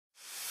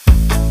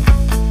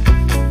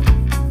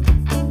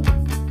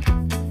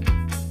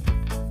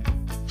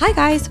Hi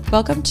guys,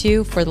 welcome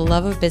to For the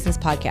Love of Business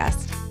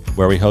podcast,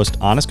 where we host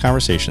honest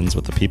conversations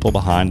with the people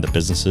behind the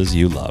businesses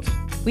you love.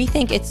 We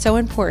think it's so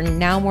important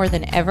now more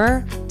than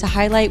ever to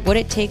highlight what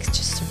it takes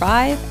to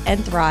survive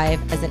and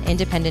thrive as an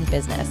independent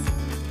business.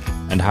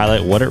 And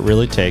highlight what it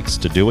really takes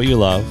to do what you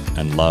love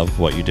and love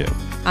what you do.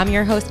 I'm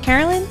your host,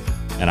 Carolyn.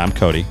 And I'm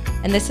Cody.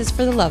 And this is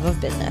For the Love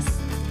of Business.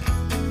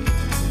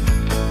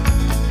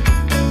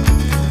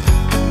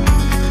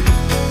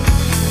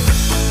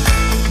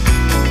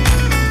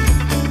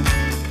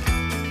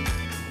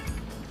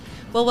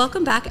 Well,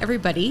 welcome back,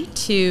 everybody,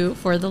 to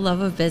For the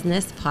Love of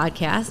Business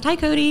podcast. Hi,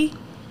 Cody.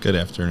 Good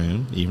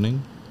afternoon,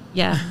 evening.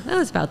 Yeah, that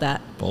was about that.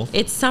 Both.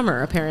 It's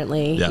summer,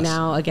 apparently. Yes.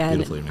 Now,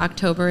 again,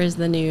 October is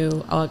the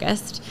new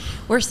August.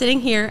 We're sitting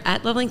here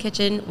at Loveland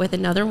Kitchen with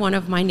another one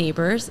of my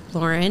neighbors,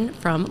 Lauren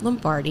from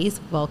Lombardi's.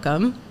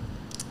 Welcome.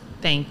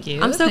 Thank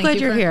you. I'm so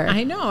glad you're here.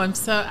 I know.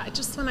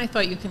 Just when I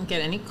thought you couldn't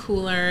get any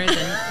cooler,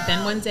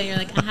 then one day you're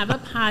like, I have a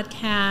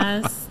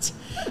podcast.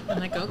 I'm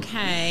like,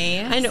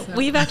 okay. I know. So.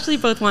 We've actually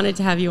both wanted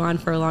to have you on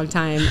for a long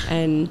time,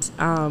 and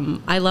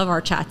I love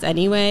our chats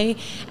anyway.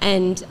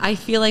 And I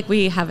feel like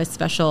we have a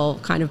special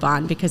kind of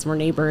bond because we're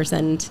neighbors,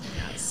 and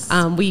yes.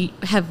 We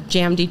have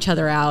jammed each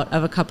other out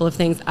of a couple of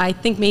things. I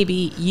think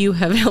maybe you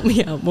have helped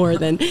me out more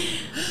than...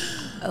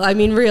 I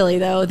mean, really,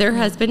 though, there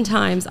has been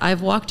times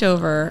I've walked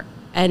over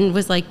and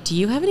was like, do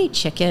you have any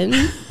chicken?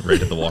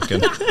 Right at the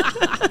walk-in.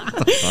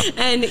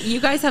 And you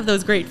guys have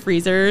those great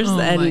freezers,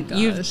 and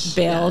you've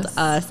bailed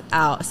us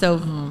out.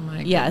 So,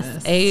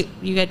 yes,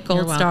 you get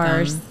gold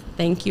stars.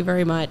 Thank you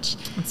very much.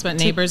 That's what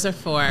neighbors are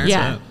for.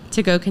 Yeah,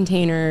 to-go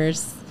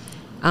containers,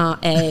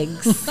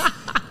 eggs.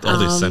 All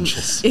the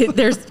essentials.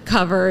 There's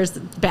covers,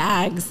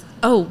 bags.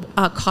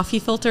 Coffee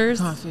filters.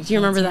 Do you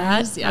remember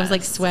that? Yes, I was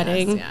like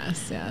sweating.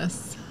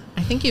 Yes.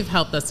 I think you've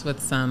helped us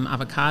with some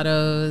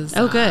avocados.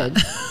 Oh, good.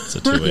 It's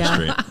a two-way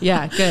street.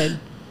 Yeah,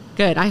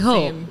 good. I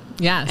hope. Same.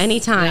 Yes.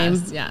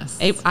 Anytime. Yes.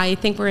 I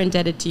think we're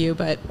indebted to you,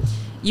 but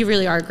you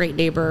really are a great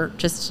neighbor,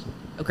 just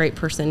a great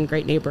person,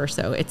 great neighbor.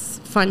 So it's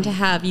fun to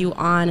have you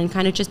on and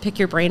kind of just pick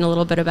your brain a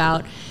little bit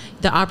about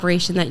the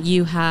operation that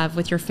you have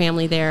with your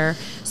family there.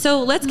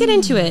 So let's get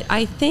into it.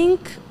 I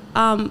think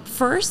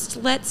first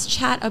let's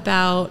chat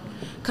about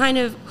kind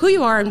of who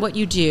you are and what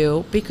you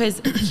do, because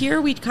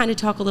here we kind of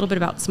talk a little bit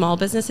about small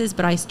businesses,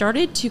 but I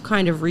started to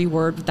kind of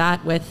reword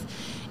that with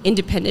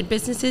independent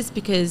businesses,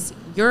 because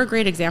you're a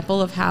great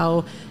example of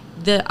how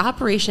the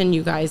operation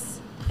you guys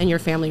and your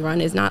family run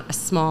is not a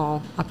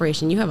small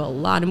operation. You have a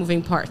lot of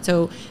moving parts.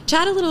 So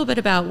chat a little bit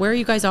about where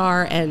you guys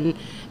are and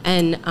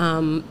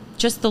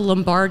just the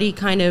Lombardi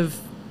kind of,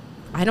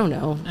 I don't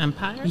know.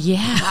 Empire?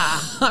 Yeah.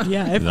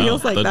 Yeah, it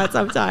feels like that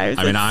sometimes.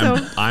 I mean,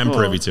 I'm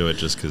privy to it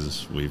just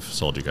because we've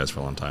sold you guys for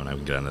a long time, and I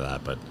can get into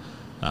that. But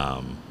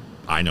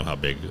I know how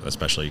big,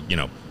 especially,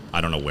 I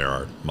don't know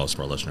where most of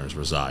our listeners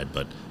reside,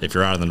 but if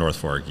you're out in the North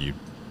Fork,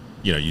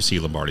 you see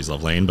Lombardi's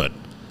Love Lane, but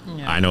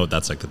I know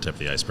that's like the tip of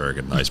the iceberg,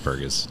 and the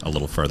iceberg is a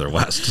little further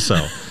west.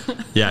 So,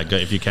 yeah,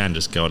 if you can,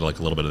 just go to like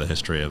a little bit of the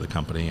history of the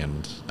company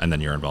and then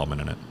your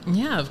involvement in it.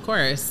 Yeah, of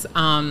course.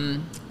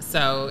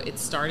 So it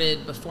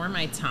started before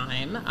my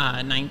time,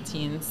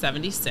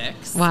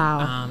 1976.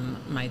 Wow.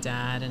 My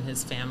dad and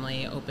his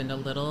family opened a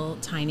little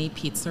tiny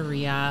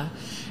pizzeria,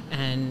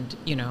 and,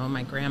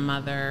 my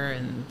grandmother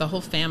and the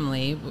whole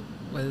family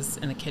was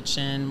in the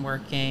kitchen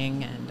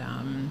working,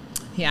 and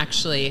he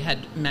actually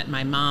had met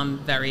my mom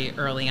very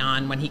early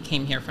on when he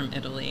came here from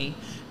Italy.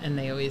 And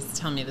they always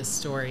tell me the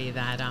story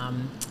that,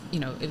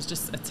 it was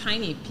just a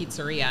tiny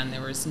pizzeria and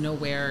there was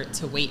nowhere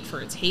to wait for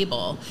a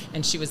table.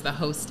 And she was the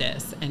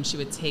hostess, and she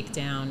would take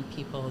down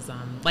people's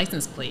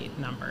license plate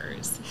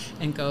numbers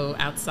and go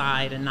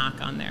outside and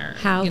knock on their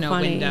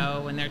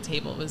window when their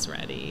table was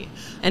ready.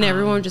 And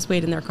everyone would just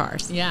wait in their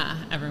cars. Yeah,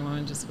 everyone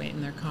would just wait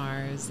in their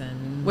cars.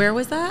 And where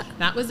was that?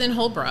 That was in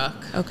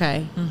Holbrook.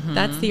 Okay. Mm-hmm.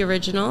 That's the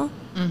original?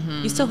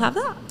 Mm-hmm. You still have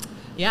that?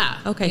 Yeah.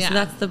 Okay, yeah. So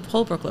that's the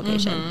Holbrook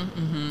location. Mm-hmm,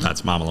 mm-hmm.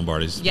 That's Mama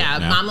Lombardi's. Yeah,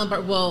 Mama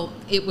Lombardi. Well,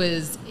 it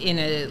was in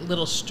a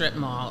little strip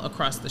mall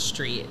across the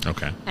street.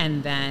 Okay.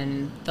 And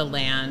then the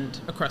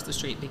land across the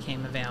street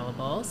became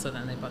available. So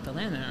then they bought the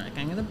land, and they're like,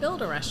 I'm going to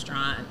build a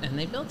restaurant. And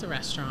they built a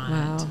restaurant.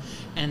 Wow.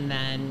 And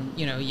then,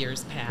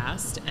 years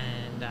passed,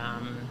 and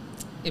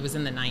it was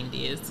in the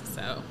 90s.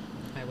 So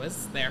I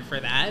was there for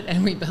that,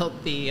 and we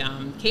built the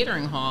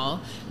catering hall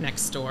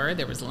next door.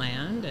 There was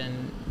land,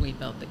 and we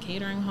built the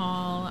catering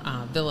hall,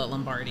 Villa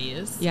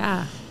Lombardi's.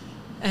 Yeah,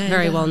 and,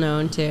 very well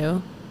known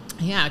too.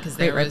 Yeah, because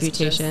great there was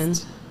reputation.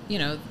 Just,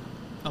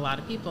 a lot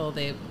of people.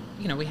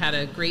 We had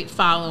a great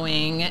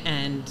following,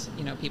 and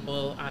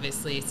people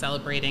obviously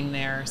celebrating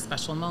their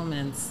special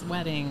moments,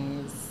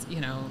 weddings.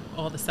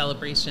 All the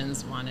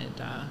celebrations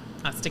wanted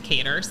us to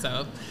cater.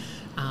 So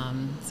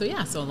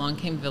along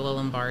came Villa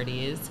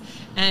Lombardi's,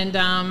 and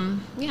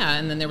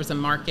and then there was a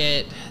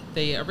market.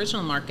 The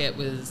original market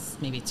was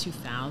maybe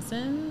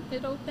 2000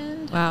 it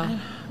opened. Wow.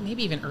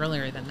 Maybe even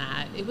earlier than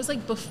that. It was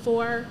like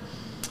before,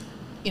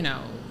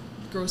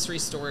 grocery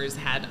stores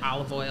had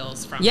olive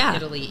oils from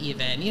Italy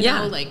even. You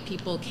know, like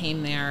people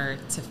came there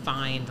to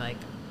find like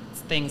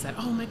things that,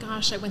 oh my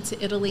gosh, I went to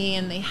Italy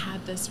and they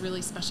had this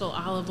really special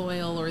olive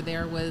oil, or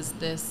there was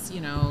this,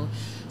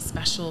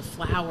 special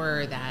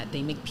flour that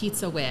they make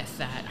pizza with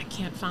that I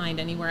can't find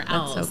anywhere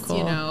else. That's so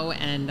cool.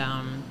 And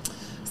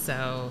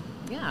so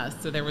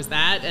there was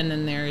that. And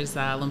then there's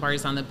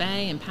Lombardi's on the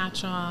Bay in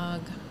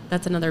Patchogue.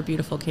 That's another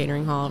beautiful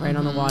catering hall right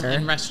on the water.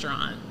 And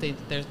restaurant.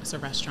 There's a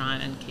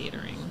restaurant and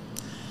catering.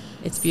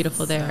 It's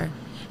beautiful there.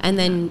 And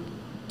then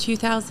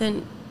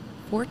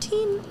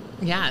 2014?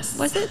 Yes.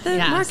 Was it the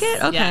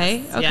market?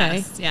 Okay.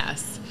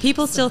 Yes.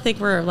 People still think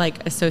we're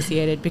like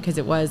associated because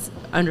it was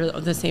under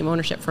the same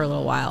ownership for a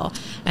little while.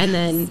 And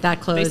then that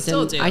closed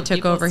and I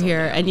took over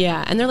here. And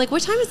and they're like,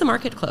 what time is the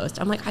market closed?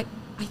 I'm like, I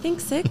think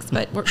 6,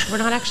 but we're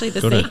not actually the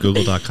same. Go to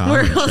google.com.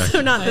 We're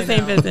also not the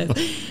same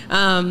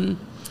business.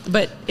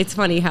 But it's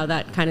funny how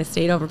that kind of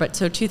stayed over. But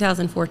so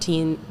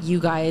 2014, you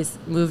guys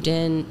moved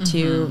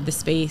into the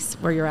space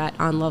where you're at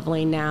on Love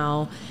Lane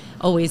now,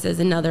 always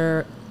as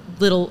another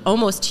little,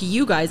 almost to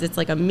you guys, it's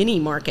like a mini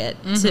market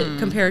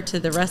compared to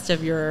the rest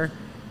of your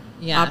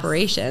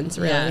operations,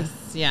 really.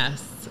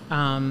 Yes.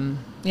 I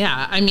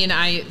mean,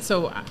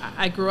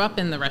 I grew up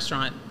in the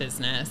restaurant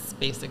business,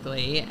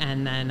 basically,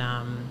 and then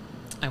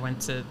I went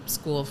to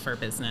school for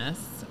business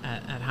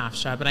at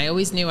Hofstra, but I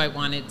always knew I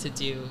wanted to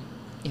do,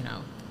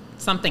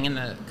 something in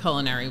the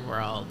culinary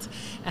world.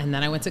 And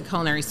then I went to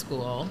culinary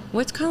school.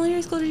 What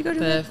culinary school did you go to?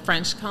 The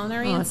French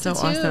Culinary Institute.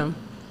 Oh, that's so awesome.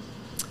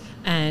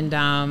 And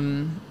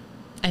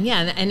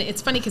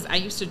it's funny because I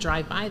used to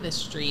drive by this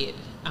street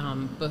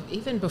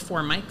even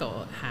before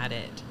Michael had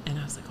it, and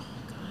I was like, oh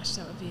gosh,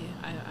 that would be.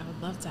 I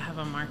would love to have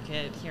a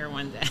market here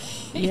one day.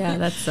 Yeah,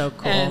 that's so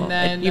cool. And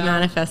then you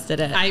manifested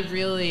it. I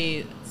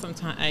really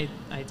sometimes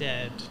I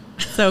did.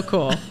 So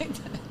cool. I did.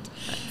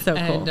 So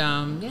cool.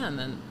 And and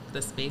then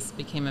the space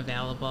became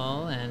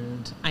available,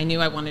 and I knew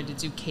I wanted to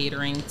do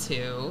catering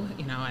too.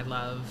 I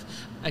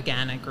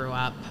grew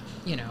up,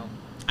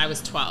 I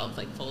was 12,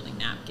 like folding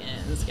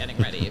napkins, getting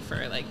ready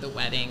for like the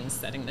weddings,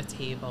 setting the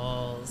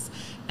tables,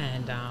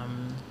 and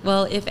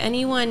well, if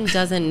anyone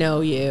doesn't know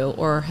you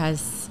or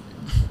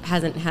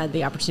hasn't had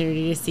the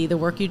opportunity to see the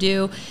work you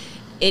do,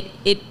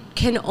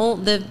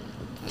 the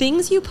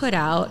things you put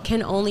out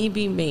can only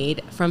be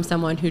made from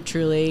someone who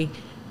truly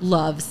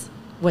loves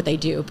what they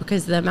do,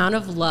 because the amount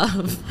of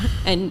love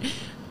and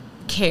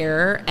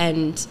care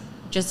and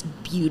just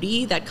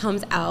beauty that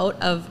comes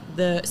out of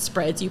the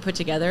spreads you put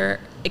together,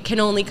 it can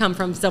only come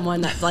from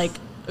someone that's like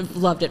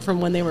loved it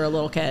from when they were a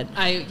little kid.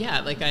 It's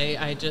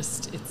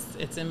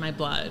in my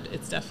blood.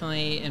 It's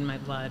definitely in my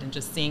blood, and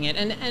just seeing it.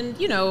 And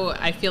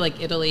I feel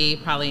like Italy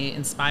probably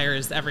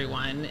inspires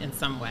everyone in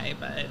some way,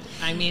 but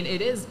I mean,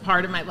 it is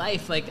part of my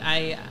life. Like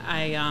I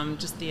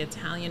just the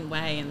Italian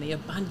way and the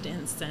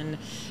abundance and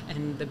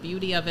the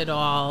beauty of it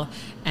all.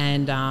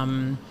 And,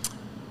 I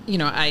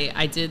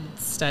did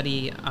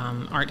study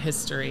art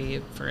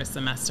history for a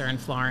semester in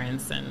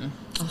Florence, and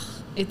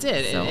it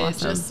did. So it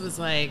awesome. Just was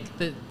like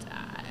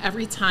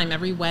every time,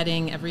 every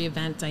wedding, every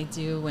event I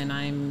do, when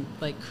I'm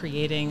like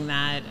creating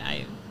that,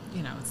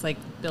 it's like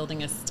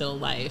building a still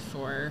life,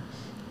 or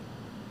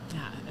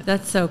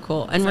that's so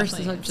cool. And we're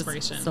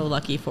just so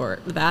lucky for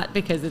that,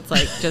 because it's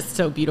like just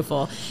so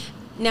beautiful.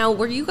 Now,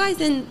 were you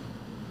guys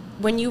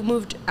when you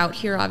moved out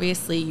here,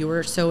 obviously you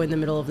were so in the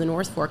middle of the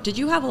North Fork. Did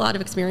you have a lot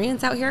of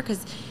experience out here?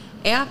 Because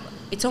it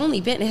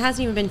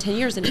hasn't even been 10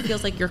 years, and it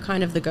feels like you're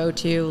kind of the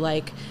go-to,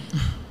 like,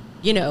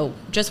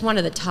 just one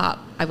of the top,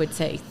 I would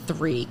say,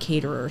 3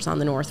 caterers on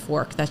the North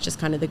Fork. That's just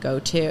kind of the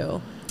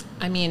go-to.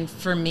 I mean,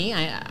 for me,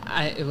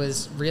 it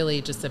was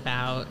really just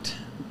about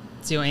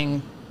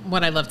doing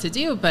what I love to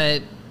do,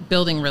 but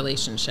building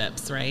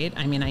relationships, right?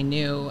 I mean, I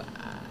knew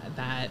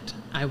that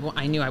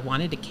I knew I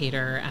wanted to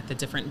cater at the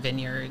different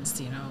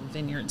vineyards,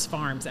 vineyards,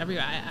 farms,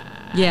 everywhere.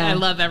 I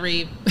love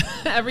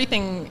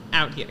everything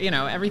out here,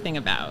 everything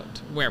about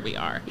where we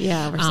are.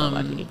 Yeah, we're so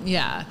lucky.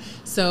 Yeah.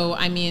 So,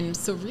 I mean,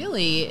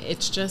 really,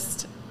 it's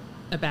just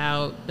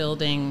about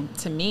building,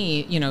 to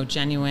me,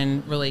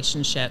 genuine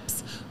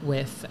relationships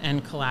with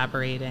and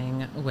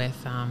collaborating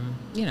with,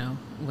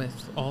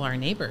 with all our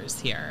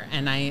neighbors here.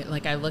 And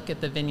I look at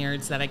the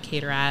vineyards that I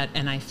cater at,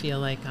 and I feel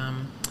like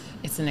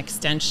it's an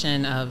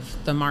extension of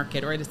the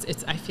market, or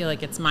I feel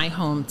like it's my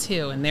home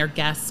too, and their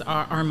guests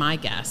are my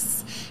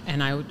guests,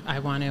 and I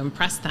want to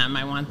impress them.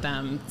 I want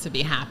them to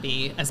be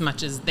happy as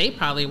much as they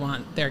probably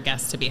want their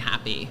guests to be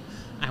happy.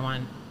 I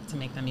want to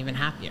make them even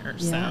happier.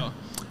 Yeah. So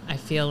I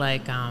feel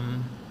like, I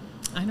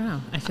don't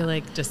know, I feel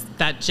like just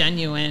that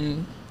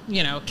genuine,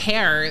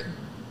 care,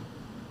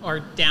 or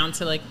down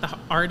to like the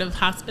art of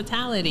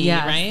hospitality,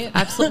 right?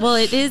 Absolutely. Well,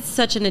 it is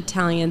such an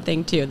Italian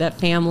thing too, that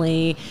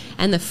family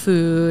and the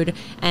food,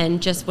 and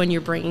just when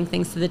you're bringing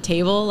things to the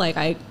table,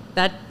 like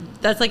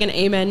that's like an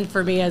amen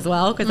for me as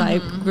well, because I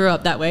grew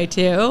up that way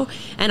too,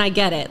 and I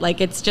get it. Like,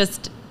 it's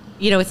just,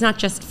 it's not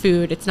just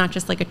food. It's not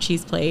just like a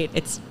cheese plate.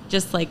 It's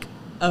just like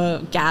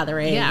a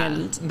gathering. Yeah,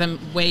 and the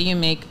way you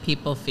make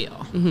people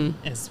feel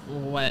is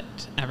what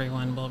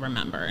everyone will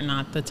remember.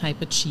 Not the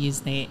type of cheese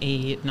they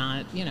ate,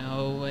 not,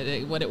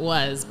 what it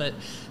was, but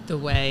the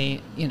way,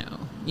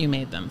 you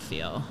made them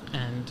feel.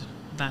 And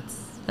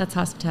that's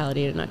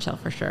hospitality in a nutshell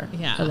for sure.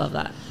 Yeah. I love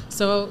that.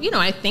 So,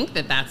 I think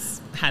that that's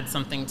had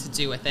something to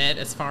do with it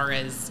as far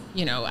as,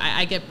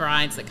 I get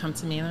brides that come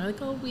to me and they're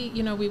like, oh,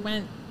 we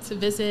went to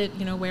visit,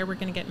 where we're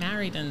going to get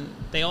married. And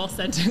they all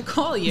said to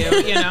call you,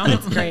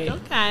 That's great.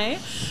 Like, okay.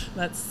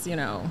 That's,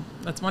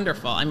 that's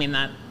wonderful. I mean,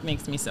 that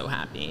makes me so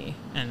happy.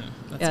 And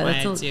that's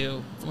why I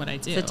do what I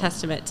do. It's a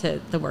testament to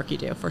the work you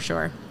do for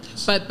sure.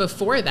 But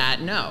before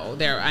that, no,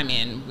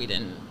 we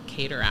didn't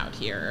cater out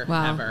here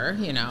ever,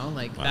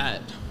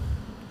 that.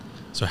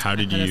 So how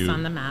did put us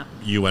on the map.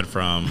 You went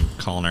from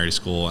culinary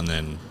school and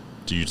then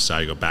do you decide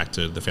to go back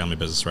to the family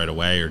business right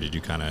away, or did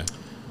you kind of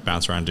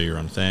bounce around and do your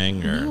own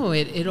thing? Or? No,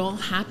 it all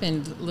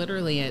happened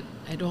literally.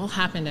 It all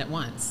happened at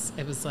once.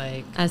 It was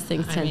like, as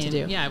things tend to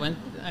do. Yeah, I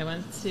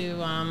went to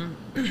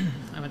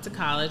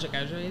college. I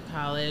graduated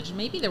college.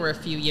 Maybe there were a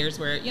few years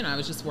where I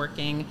was just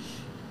working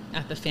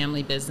at the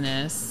family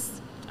business.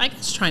 I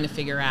was trying to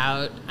figure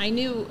out. I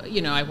knew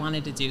I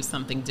wanted to do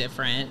something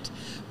different,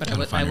 but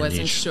I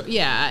wasn't sure.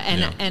 Yeah,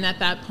 and at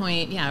that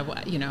point, I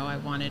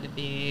wanted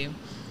to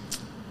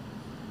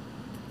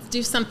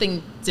do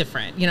something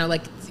different.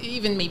 Like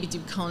even maybe do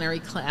culinary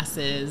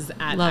classes.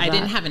 I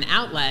didn't have an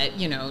outlet,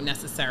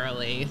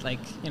 necessarily.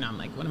 Like I'm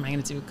like, what am I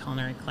going to do?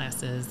 Culinary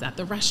classes at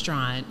the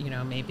restaurant.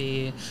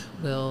 Maybe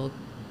we'll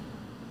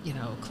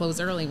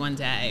close early one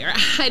day, or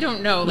I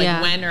don't know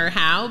when or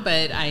how,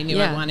 but I knew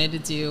I wanted to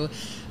do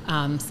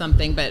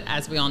something. But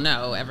as we all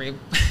know,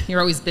 you're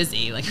always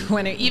busy, like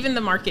even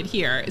the market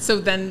here. So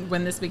then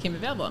when this became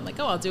available, I'm like,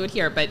 oh, I'll do it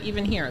here. But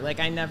even here,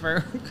 I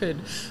never could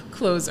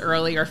close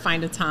early or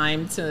find a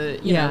time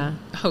to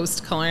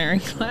host culinary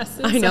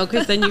classes. I know,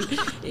 because then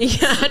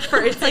at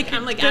first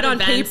I'm like good on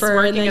events,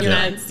 paper and then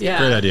events. Great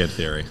idea in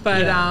theory.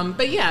 But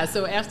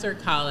so after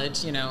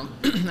college,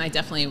 I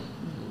definitely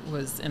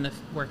was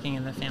working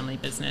in the family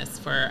business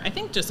for, I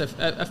think, just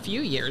a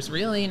few years,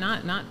 really,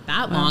 not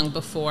that long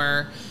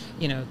before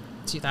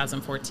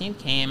 2014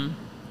 came,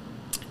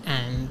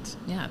 and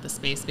the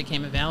space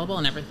became available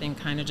and everything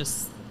kind of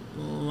just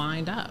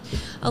lined up.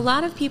 A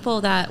lot of people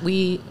that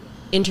we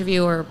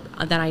interview or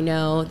that I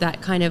know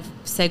that kind of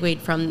segued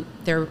from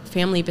their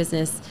family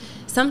business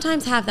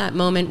sometimes have that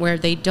moment where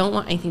they don't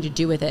want anything to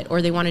do with it,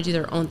 or they want to do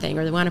their own thing,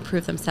 or they want to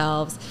prove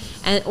themselves,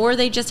 or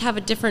they just have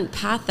a different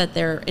path that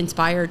they're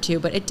inspired to.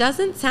 But it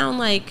doesn't sound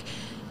like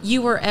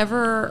you were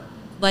ever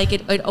like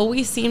it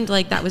always seemed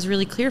like that was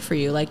really clear for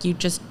you. Like you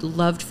just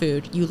loved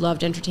food, you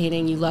loved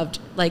entertaining, you loved,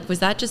 was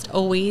that just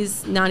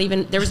always not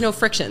even, there was no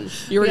friction?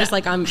 You were just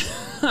like, I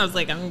was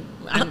like, it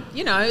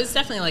was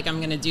definitely like, I'm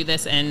going to do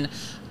this and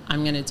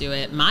I'm going to do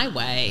it my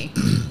way,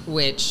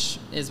 which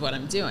is what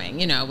I'm doing,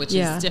 which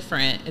is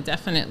different. It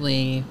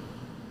definitely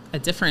a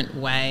different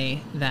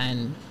way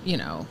than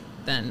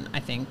I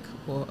think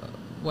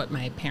what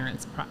my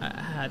parents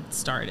had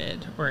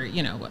started, or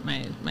what my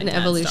an dad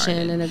evolution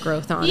started. And a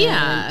growth on it.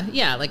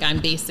 Yeah, like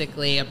I'm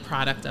basically a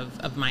product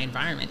of my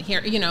environment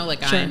here. Sure.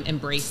 I'm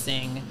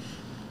embracing,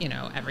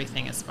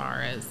 everything as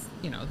far as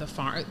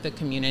the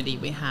community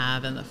we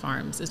have and the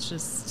farms. It's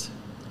just,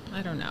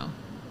 I don't know.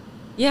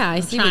 Yeah, I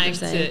see what you're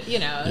saying.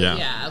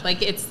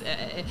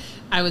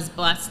 I was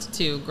blessed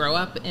to grow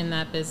up in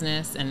that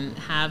business and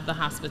have the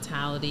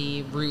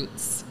hospitality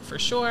roots for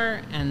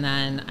sure. And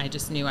then I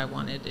just knew I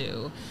wanted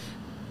to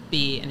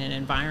be in an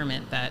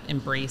environment that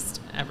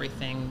embraced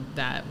everything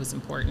that was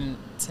important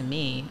to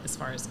me as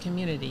far as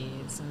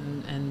communities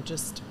and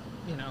just,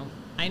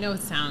 I know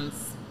it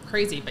sounds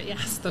crazy, but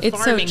yes, the it's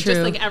farming, so true.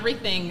 just like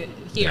everything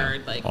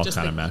here, all just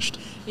kind of meshed.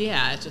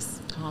 Yeah,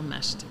 just all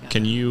meshed together.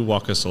 Can you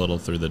walk us a little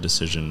through the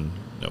decision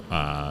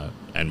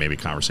and maybe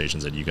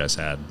conversations that you guys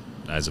had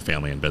as a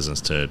family and business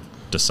to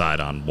decide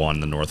on, one,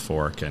 the North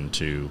Fork, and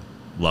two,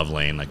 Love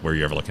Lane? Like, were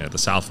you ever looking at the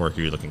South Fork?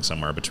 Were you looking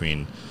somewhere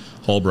between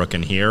Holbrook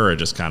and here, or it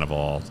just kind of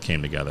all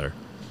came together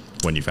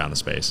when you found the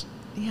space?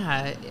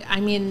 Yeah, I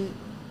mean,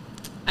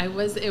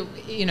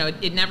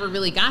 it never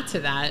really got to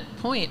that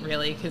point,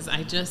 really, because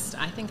I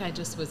think I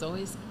just was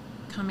always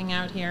coming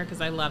out here because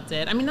I loved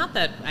it. I mean, not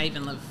that I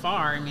even lived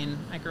far. I mean,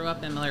 I grew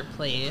up in Miller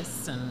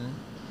Place, and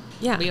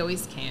we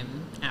always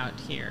came out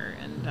here.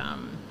 And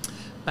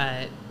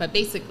but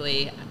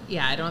basically,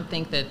 I don't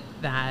think that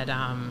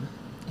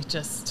it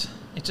just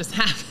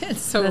happened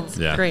so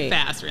great.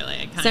 fast, really.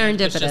 It kind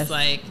Serendipitous. of was just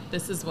like,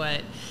 this is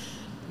what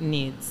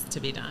needs to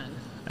be done.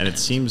 And it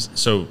seems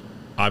so.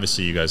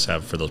 Obviously, you guys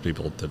have, for those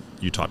people that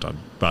you talked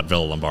about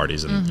Villa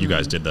Lombardis, and you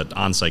guys did the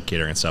on-site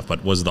catering and stuff,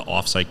 but was the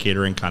off-site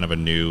catering kind of a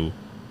new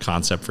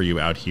concept for you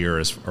out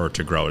here, or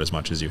to grow it as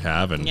much as you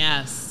have? And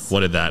yes.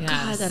 What did that?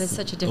 God, that is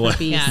such a different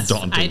beast. Yes.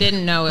 Daunting. I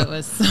didn't know it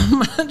was so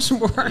much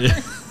work.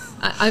 Yeah.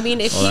 I mean,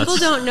 if people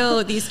don't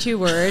know these two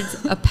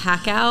words, a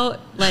pack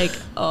out, like,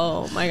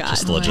 oh my God.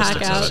 Just the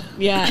logistics pack out. of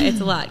it. Yeah, it's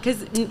a lot.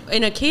 Because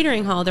in a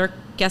catering hall, their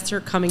guests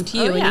are coming to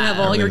you, and you have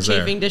all Everything's your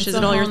there. chafing dishes It's a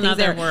and all your whole things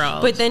there. nother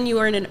world. But then you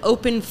are in an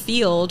open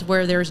field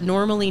where there's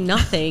normally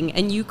nothing,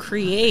 and you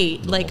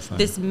create like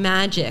this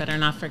magic. Better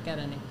not forget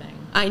anything.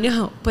 I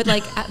know, but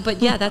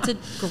yeah, that's a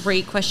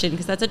great question,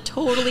 because that's a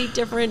totally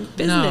different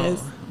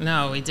business.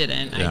 No, we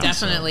didn't. Yeah, I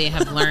definitely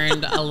have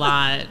learned a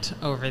lot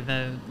over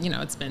the,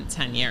 it's been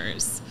 10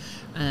 years.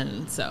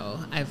 And so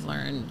I've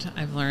learned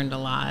a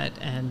lot,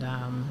 and,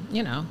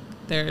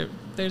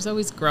 there's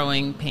always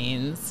growing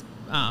pains.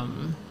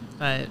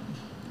 But,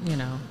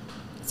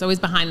 it's always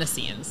behind the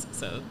scenes.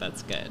 So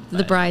that's good.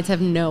 The brides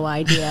have no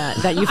idea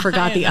that you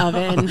forgot the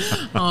oven.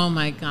 Oh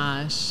my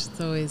gosh.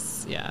 It's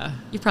always, yeah.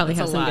 You probably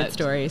have some lot. good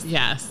stories.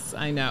 Yes,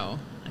 I know.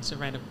 I should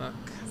write a book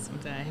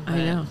someday. I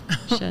know.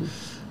 Should.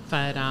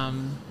 But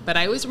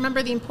I always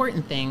remember the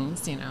important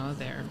things,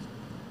 their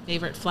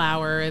favorite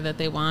flower that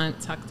they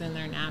want tucked in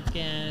their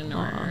napkin,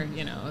 or,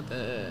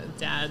 the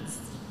dad's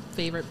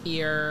favorite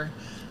beer.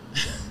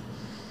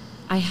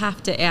 I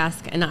have to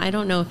ask, and I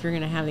don't know if you're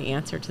going to have the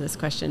answer to this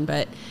question,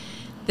 but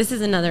this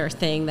is another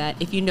thing that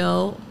if you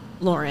know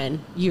Lauren,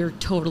 you're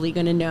totally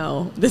going to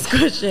know this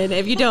question.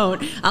 If you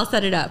don't, I'll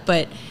set it up.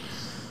 But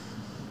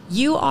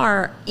you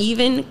are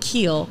even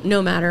keel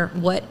no matter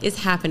what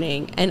is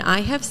happening. And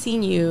I have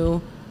seen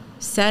you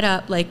set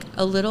up like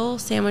a little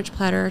sandwich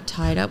platter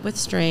tied up with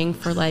string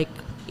for like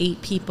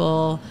 8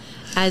 people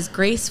as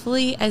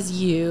gracefully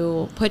as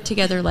you put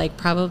together like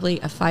probably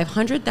a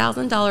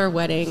 $500,000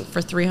 wedding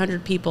for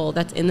 300 people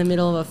that's in the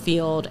middle of a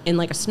field in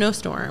like a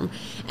snowstorm.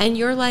 And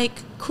you're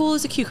like cool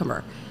as a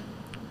cucumber.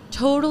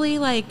 Totally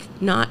like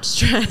not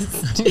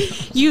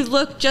stressed. You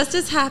look just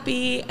as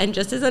happy and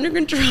just as under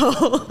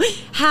control.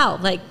 How?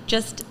 Like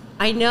just,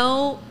 I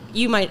know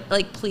you might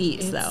like,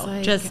 please It's though,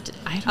 like, just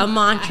a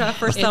mantra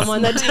for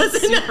someone that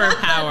doesn't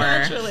superpower.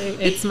 Naturally.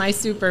 It's my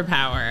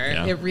superpower.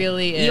 Yeah. It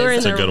really is. You're in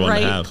It's a the good one to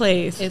right have.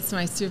 place. It's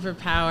my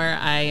superpower.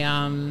 I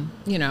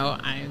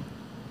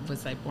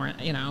was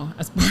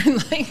born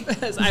like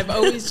this. I've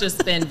always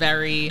just been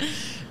very,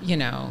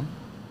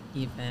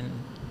 even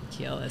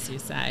keel, as you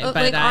say. But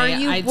But like, are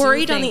you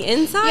worried on the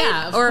inside?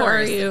 Yeah, of or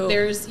course. are you?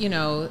 There's,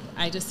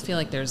 I just feel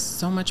like there's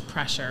so much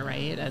pressure,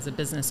 right? As a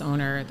business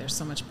owner, there's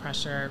so much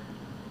pressure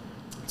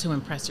to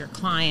impress your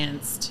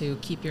clients, to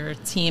keep your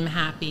team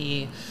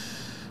happy,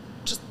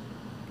 just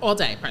all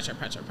day,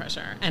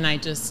 pressure. And I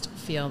just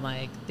feel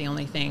like the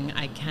only thing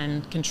I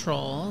can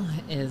control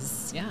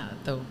is,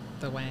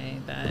 the way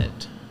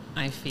that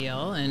I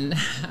feel and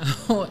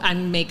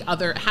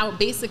how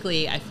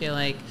basically I feel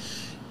like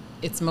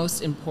it's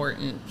most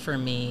important for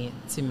me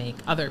to make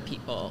other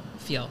people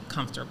feel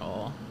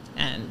comfortable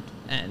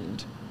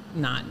and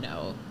not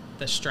know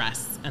the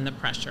stress and the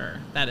pressure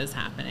that is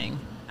happening.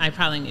 I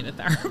probably need a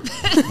therapist.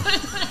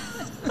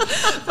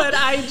 But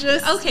I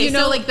just, okay,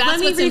 so like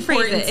that's what's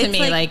important to It's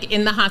me, like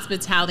in the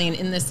hospitality and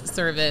in this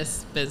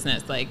service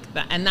business, like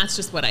that, and that's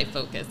just what I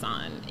focus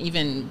on.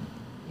 Even,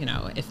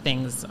 if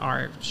things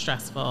are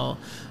stressful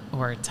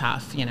or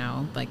tough,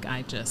 like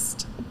I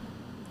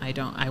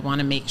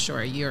want to make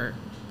sure you're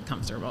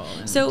comfortable.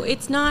 So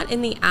it's not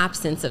in the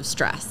absence of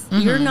stress.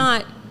 Mm-hmm. You're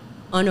not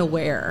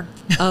unaware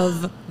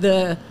of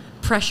the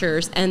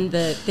pressures and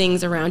the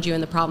things around you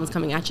and the problems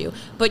coming at you,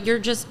 but you're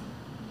just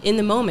in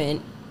the moment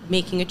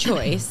making a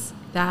choice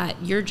that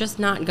you're just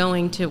not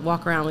going to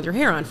walk around with your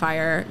hair on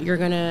fire. You're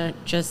going to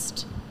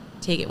just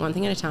take it one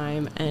thing at a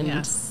time. And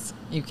yes,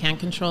 you can't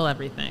control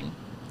everything.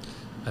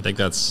 I think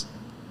that's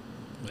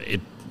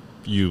it.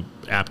 You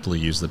aptly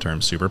use the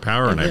term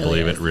superpower, and really I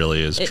believe is. it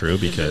really is true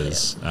It really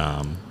because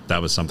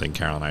that was something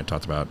Carol and I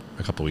talked about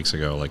a couple weeks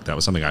ago. Like that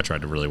was something I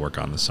tried to really work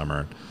on this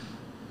summer.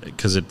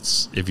 Because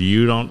if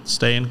you don't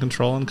stay in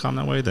control and calm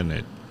that way, then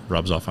it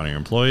rubs off on your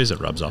employees.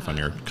 It rubs off on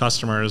your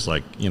customers.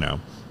 And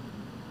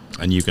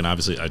you can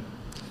obviously,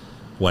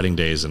 wedding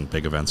days and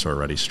big events are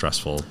already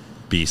stressful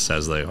beasts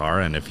as they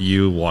are. And if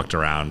you walked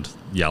around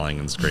yelling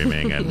and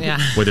screaming and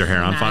with your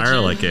hair on fire,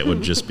 like it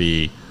would just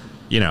be,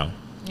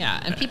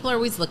 Yeah, and people are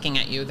always looking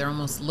at you. They're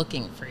almost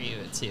looking for you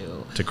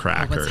to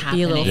crack what's or happening.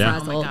 be a little Oh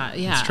frazzled. my God,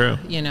 yeah, it's true.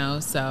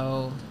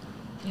 So,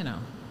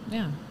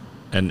 yeah.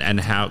 And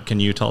how can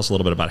you tell us a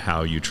little bit about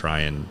how you try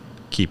and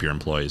keep your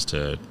employees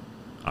to,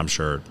 I'm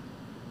sure,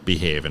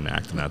 behave and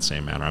act in that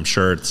same manner? I'm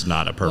sure it's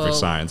not a perfect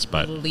science,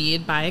 but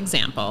lead by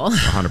example.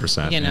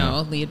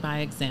 100%. Lead by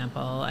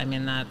example. I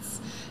mean, that's,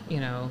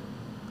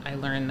 I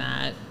learned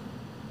that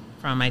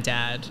from my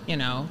dad,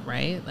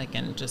 right? Like,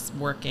 and just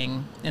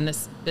working in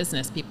this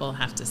business, people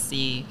have to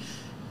see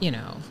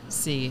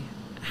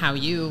how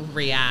you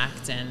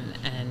react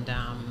and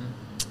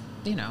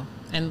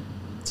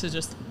to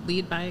just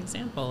lead by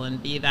example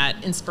and be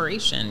that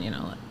inspiration,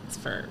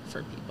 for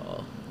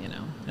people,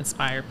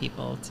 inspire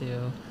people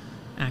to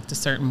act a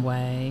certain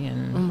way.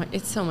 And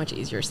it's so much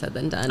easier said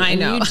than done. I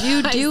know. And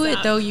you do it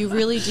though. You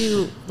really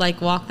do like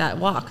walk that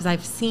walk because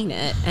I've seen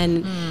it,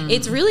 and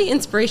it's really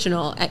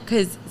inspirational.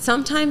 Because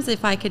sometimes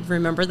if I could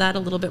remember that a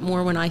little bit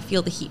more when I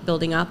feel the heat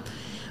building up,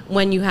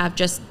 when you have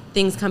just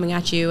things coming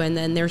at you, and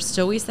then there's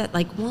always that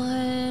like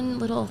one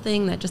little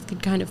thing that just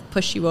could kind of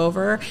push you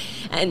over,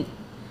 and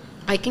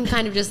I can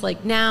kind of just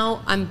like,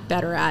 now I'm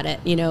better at it,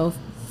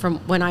 from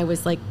when I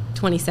was like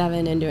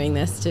 27 and doing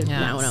this to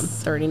now when I'm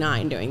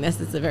 39 doing this.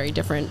 It's a very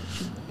different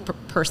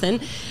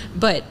person,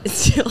 but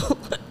still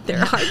there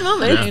are hard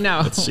moments. I know.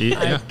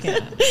 I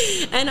can't.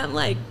 And I'm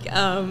like,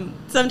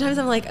 sometimes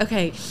I'm like,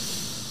 okay,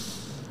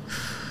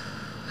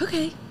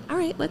 okay, all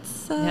right,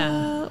 let's,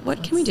 Yeah.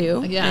 what can we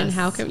do? Yes. And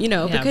how can,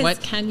 Yeah, because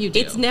what can you do?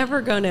 It's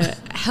never going to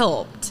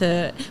help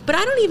to, but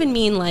I don't even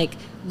mean like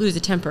lose a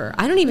temper.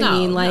 I don't even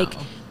mean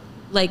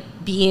like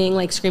being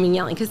like screaming,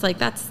 yelling. Cause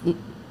like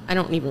I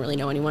don't even really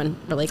know anyone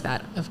like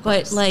that. Of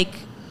course. But like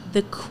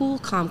the cool,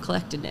 calm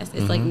collectedness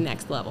is like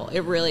next level.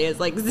 It really is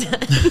like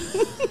Zen.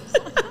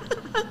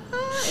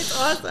 It's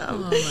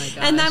awesome. Oh my gosh.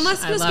 And that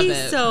must I just love be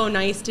it. so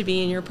nice to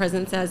be in your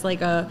presence as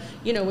like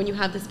when you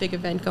have this big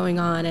event going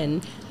on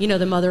and,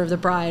 the mother of the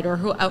bride or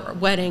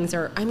weddings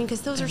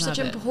because those are such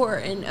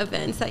important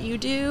events that you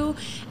do.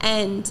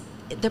 And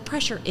the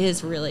pressure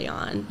is really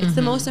on. It's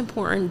the most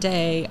important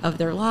day of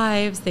their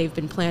lives. They've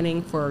been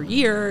planning for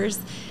years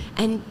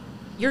and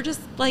you're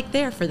just like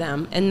there for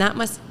them. And that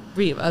must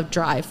be a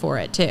drive for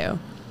it too.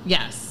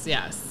 Yes.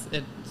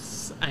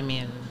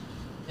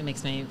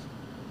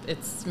 It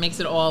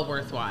makes it all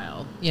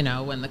worthwhile,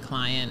 when the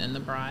client and the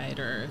bride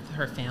or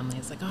her family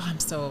is like, oh, I'm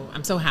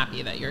so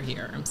happy that you're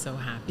here. I'm so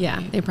happy.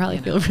 Yeah, they probably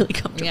feel really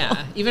comfortable.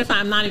 Yeah, even if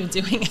I'm not even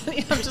doing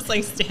anything, I'm just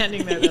like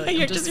standing there. Like,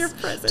 you're just your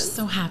presence. Just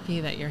so happy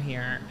that you're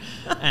here.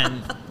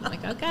 And I'm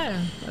like, okay,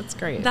 that's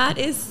great. That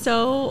is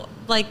so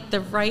like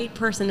the right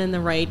person in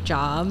the right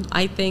job,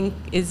 I think,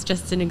 is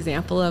just an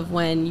example of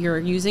when you're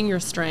using your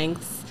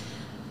strengths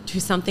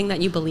to something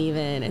that you believe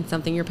in and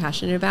something you're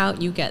passionate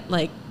about, you get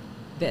like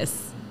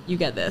this. You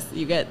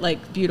get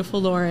like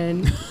beautiful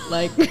Lauren,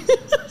 like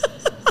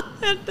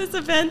at this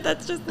event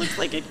that just looks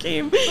like it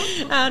came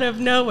out of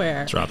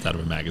nowhere. Dropped out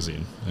of a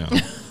magazine.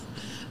 Yeah.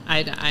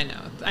 I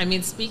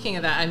know. Speaking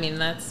of that,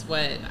 that's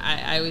what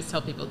I always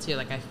tell people too.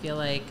 Like, I feel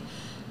like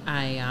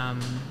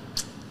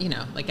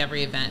like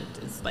every event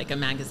is like a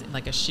magazine,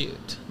 like a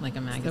shoot, like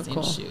a magazine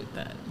cool. shoot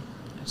that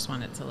I just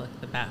want it to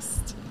look the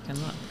best it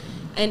can look.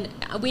 And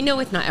we know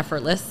it's not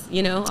effortless,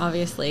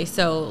 obviously.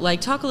 So, like,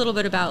 talk a little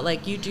bit about,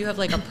 like, you do have,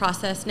 like, a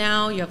process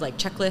now. You have, like,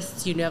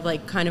 checklists. You have,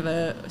 like, kind of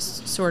a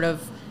sort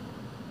of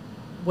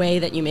way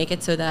that you make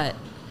it so that,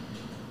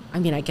 I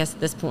guess at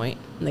this point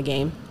in the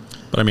game.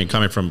 But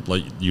coming from,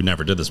 like, you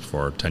never did this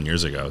before 10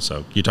 years ago.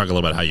 So you talk a little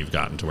about how you've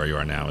gotten to where you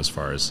are now as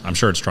far as, I'm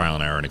sure it's trial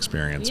and error and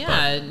experience.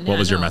 Yeah, but what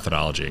was your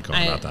methodology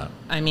going about that?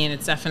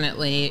 It's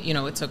definitely,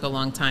 it took a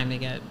long time to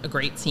get a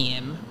great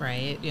team,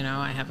 right?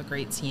 I have a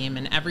great team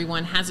and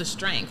everyone has a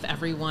strength.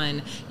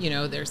 Everyone,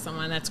 there's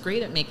someone that's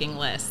great at making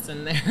lists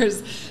and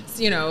there's,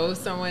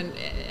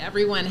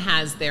 everyone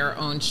has their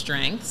own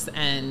strengths.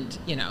 And,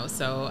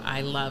 so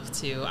I love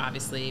to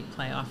obviously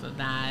play off of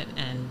that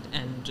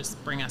and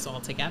just bring us all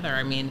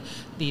together.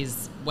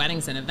 These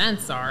weddings and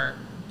events are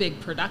big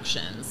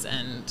productions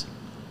and,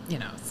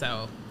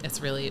 so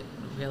it's really,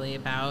 really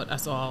about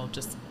us all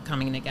just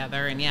coming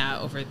together. And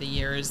over the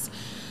years,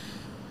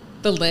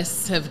 the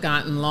lists have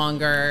gotten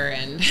longer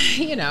and,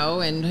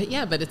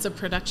 but it's a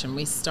production.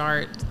 We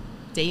start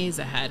days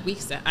ahead,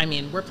 weeks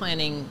ahead. We're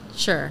planning,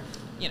 sure,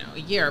 a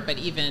year, but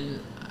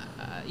even,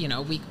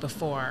 a week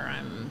before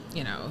I'm,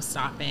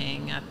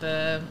 stopping at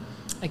the,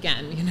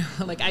 again,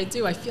 I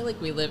feel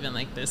like we live in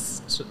like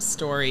this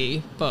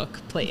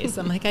storybook place.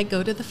 I'm like, I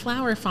go to the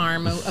flower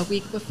farm a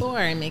week before.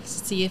 I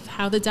see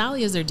how the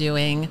dahlias are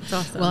doing. That's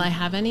awesome. Will I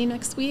have any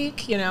next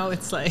week?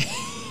 It's like,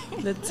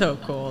 that's so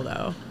cool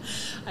though.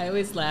 I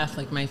always laugh,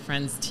 like my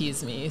friends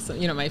tease me. So,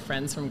 my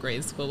friends from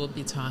grade school will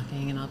be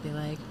talking and I'll be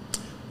like,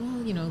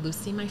 well,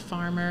 Lucy, my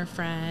farmer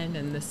friend,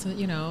 and this,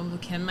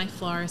 Kim, my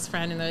florist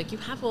friend. And they're like, you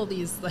have all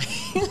these, like,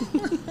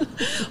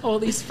 all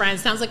these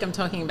friends. Sounds like I'm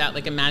talking about,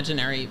 like,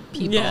 imaginary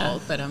people. Yeah.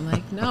 But I'm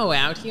like, no,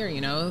 out here,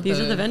 these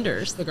are the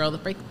vendors. The girl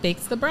that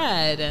bakes the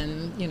bread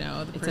and,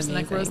 the person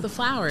that grows the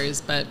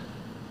flowers. But,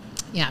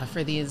 yeah,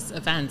 for these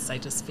events, I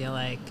just feel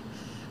like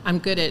I'm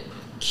good at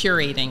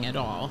curating it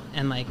all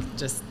and, like,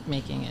 just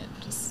making it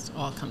just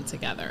all come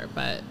together.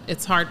 But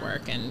it's hard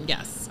work. And,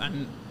 yes,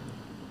 I'm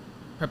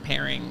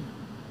preparing,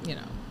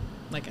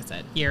 like I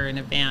said, year in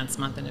advance,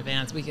 month in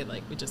advance. We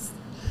just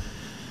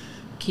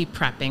keep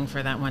prepping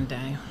for that one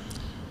day.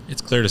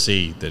 It's clear to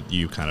see that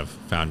you kind of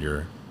found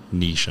your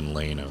niche and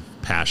lane of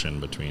passion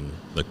between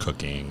the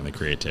cooking and the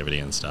creativity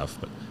and stuff.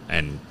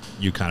 And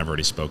you kind of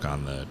already spoke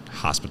on the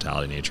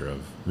hospitality nature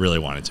of really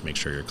wanting to make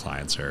sure your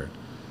clients are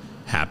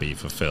happy,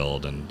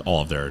 fulfilled, and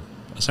all of their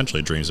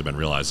essentially dreams have been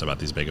realized about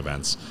these big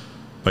events.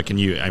 But can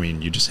you,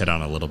 you just hit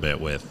on a little bit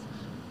with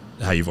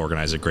how you've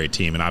organized a great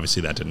team, and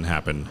obviously that didn't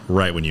happen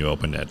right when you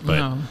opened it, but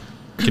no.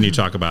 Can you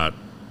talk about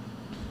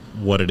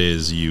what it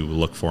is you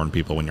look for in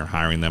people when you're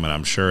hiring them? And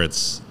I'm sure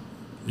it's,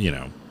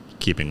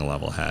 keeping a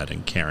level head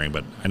and caring,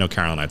 but I know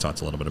Carol and I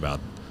talked a little bit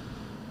about,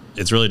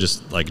 it's really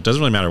just like, it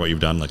doesn't really matter what you've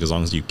done, like as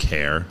long as you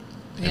care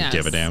and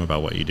give a damn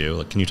about what you do.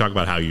 Like, can you talk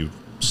about how you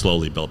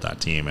slowly built that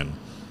team and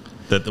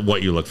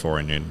what you look for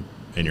in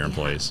your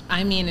employees?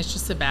 It's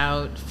just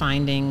about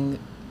finding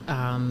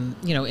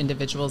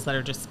individuals that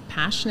are just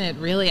passionate,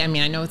 really. I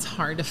mean, I know it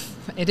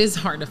is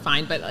hard to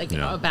find, but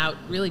about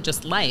really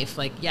just life.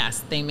 Like,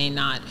 yes, they may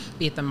not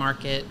be at the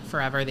market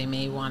forever. They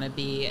may want to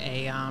be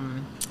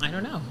an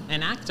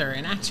actor,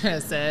 an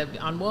actress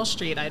on Wall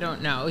Street. I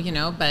don't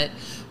know,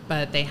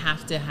 but they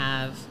have to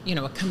have,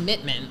 a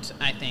commitment,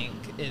 I think,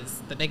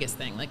 is the biggest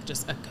thing. Like,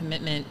 just a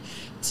commitment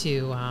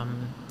to,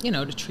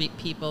 to treat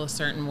people a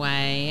certain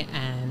way,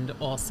 and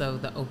also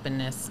the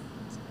openness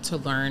to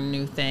learn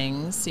new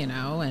things,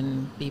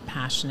 and be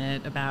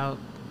passionate about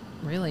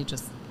really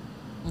just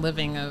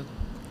living a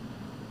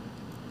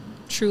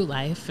true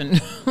life.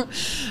 And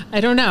I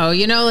don't know,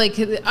 like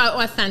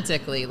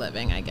authentically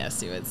living, I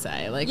guess you would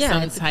say, like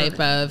some type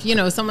of,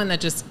 someone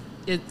that just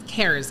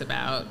cares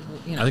about,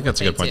 I think that's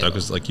a good point, though,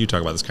 because like you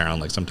talk about this, Carolyn,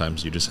 like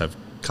sometimes you just have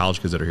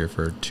college kids that are here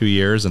for 2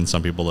 years and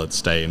some people that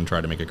stay and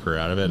try to make a career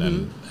out of it.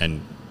 Mm-hmm.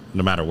 And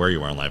no matter where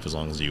you are in life, as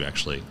long as you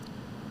actually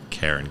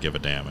care and give a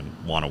damn and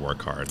want to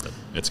work hard, that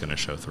it's going to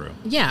show through.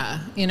 Yeah.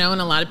 And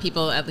a lot of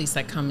people, at least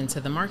that come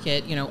into the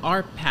market,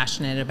 are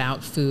passionate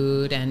about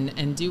food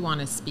and do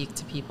want to speak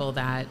to people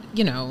that,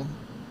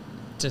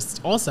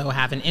 just also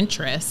have an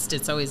interest.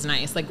 It's always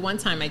nice. Like one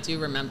time I do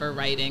remember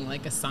writing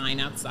like a sign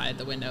outside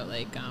the window,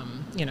 like,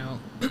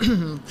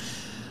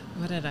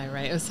 what did I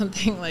write? It was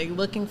something like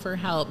looking for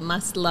help,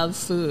 must love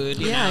food.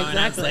 Exactly. And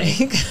I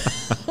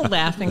was like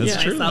laughing to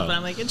myself, though. but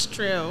I'm like, it's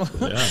true.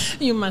 Yeah.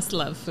 You must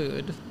love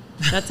food.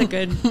 That's a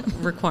good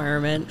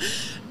requirement.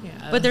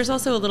 Yeah. But there's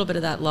also a little bit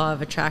of that law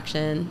of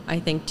attraction, I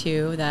think,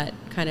 too, that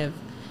kind of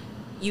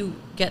you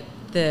get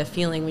the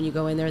feeling when you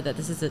go in there that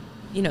this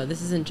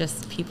isn't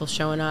just people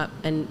showing up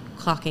and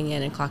clocking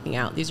in and clocking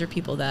out. These are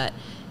people that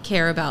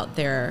care about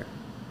their,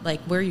 like,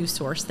 where you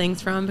source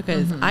things from.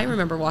 Because Mm-hmm. I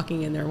remember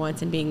walking in there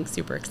once and being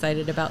super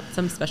excited about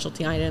some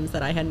specialty items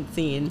that I hadn't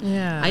seen.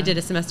 Yeah. I did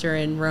a semester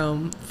in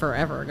Rome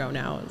forever ago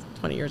now. It was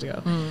 20 years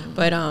ago. Mm.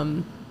 But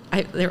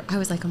I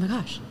was like, oh my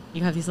gosh,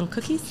 you have these little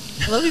cookies?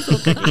 I love these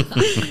little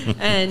cookies.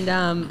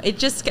 And it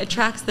just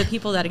attracts the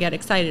people that get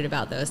excited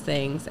about those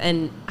things.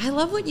 And I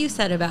love what you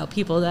said about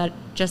people that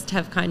just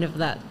have kind of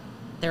that,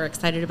 they're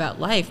excited about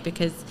life,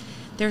 because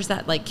there's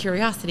that like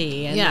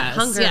curiosity and that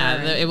hunger.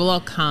 Yeah, it will all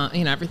come,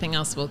 everything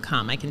else will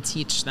come. I can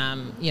teach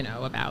them,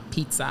 about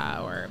pizza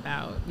or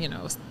about,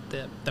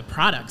 the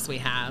products we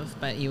have,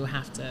 but you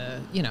have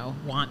to,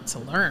 want to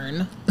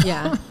learn.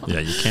 Yeah. Yeah,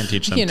 you can't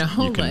teach them. You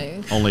can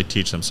like, only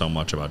teach them so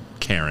much about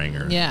caring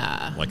or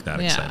like that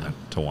Yeah. excitement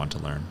to want to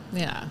learn.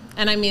 Yeah.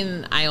 And I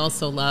mean, I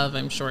also love,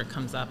 I'm sure it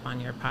comes up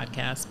on your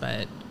podcast,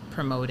 but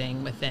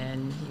promoting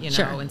within,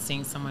 Sure. and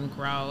seeing someone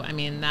grow. I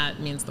mean, that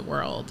means the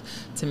world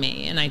to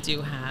me. And I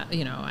do have,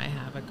 I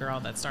have a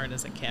girl that started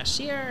as a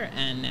cashier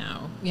and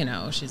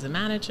now, she's a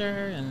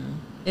manager, and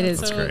It is.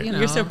 That's great.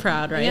 You're so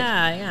proud, right?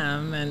 Yeah, I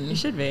am. And You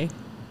should be.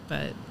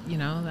 but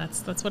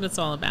that's what it's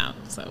all about.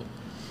 So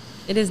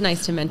It is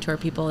nice to mentor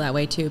people that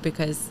way too,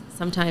 because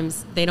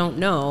sometimes they don't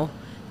know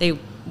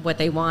what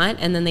they want,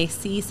 and then they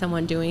see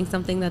someone doing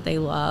something that they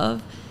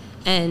love.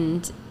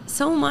 And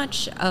so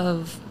much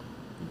of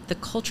the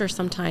culture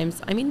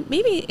sometimes, I mean,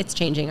 maybe it's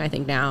changing, I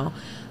think, now,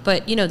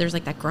 but there's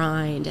like that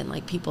grind, and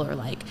like people are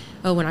like,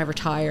 oh, when I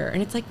retire,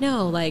 and it's like,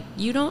 no, like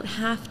you don't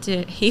have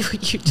to hate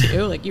what you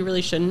do. Like you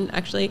really shouldn't,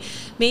 actually.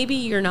 Maybe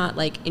you're not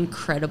like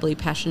incredibly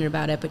passionate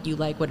about it, but you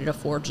like what it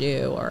affords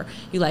you, or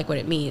you like what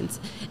it means.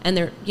 And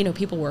there,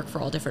 people work for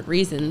all different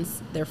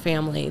reasons. Their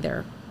family,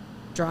 their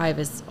drive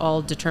is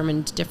all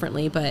determined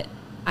differently. But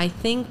I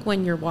think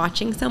when you're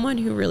watching someone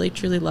who really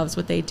truly loves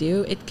what they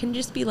do, it can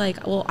just be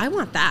like, well, I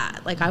want that.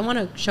 Like I want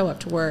to show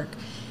up to work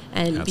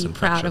and That's be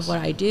proud of infectious. what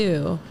I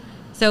do.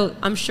 So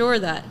I'm sure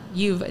that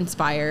you've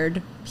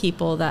inspired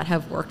people that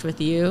have worked with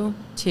you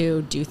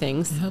to do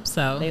things I hope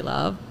so. they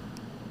love.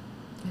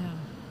 Yeah.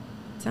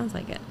 Sounds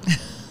like it.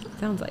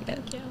 Sounds like it.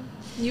 Thank you.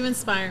 You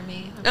inspire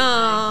me. every day.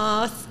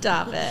 Oh,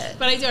 stop it.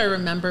 But I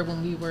remember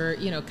when we were,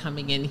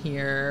 coming in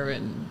here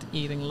and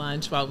eating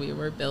lunch while we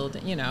were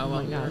building,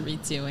 while we were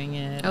redoing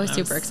it. I was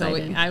super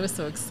excited. I was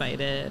so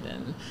excited,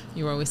 and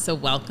you were always so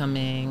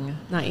welcoming.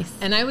 Nice.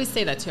 And I always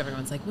say that too.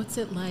 Everyone's like, what's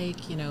it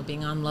like,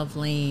 being on Love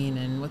Lane,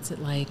 and what's it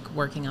like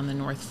working on the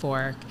North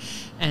Fork?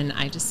 And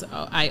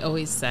I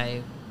always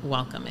say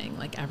welcoming.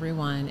 Like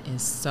everyone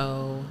is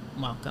so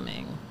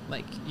welcoming.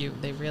 Like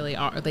they really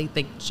are.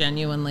 They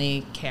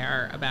genuinely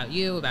care about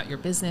you, about your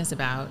business,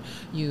 about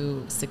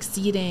you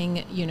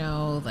succeeding,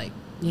 like,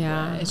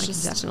 Yeah, it's I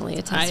just can definitely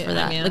attest for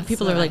that. I mean, like that's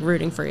people what are like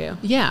rooting for you.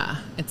 Yeah,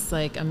 it's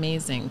like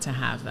amazing to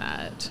have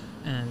that,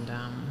 and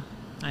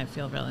I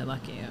feel really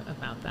lucky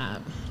about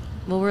that.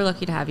 Well, we're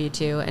lucky to have you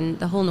too, and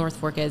the whole North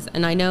Fork is.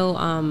 And I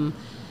know,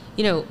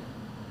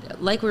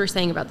 like we were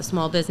saying about the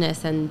small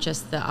business and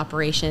just the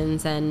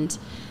operations, and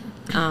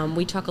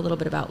we talk a little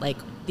bit about like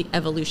the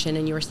evolution,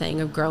 and you were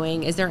saying of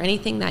growing, is there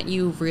anything that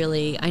you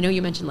really, I know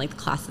you mentioned like the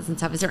classes and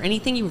stuff, is there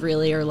anything you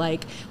really are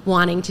like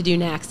wanting to do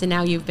next? And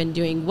now you've been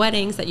doing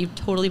weddings that you've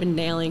totally been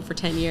nailing for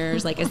 10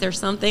 years. Like, is there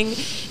something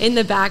in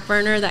the back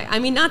burner that, I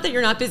mean, not that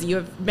you're not busy, you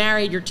have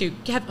married, you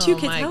have two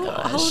kids.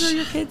 How old are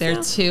your kids They're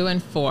now? 2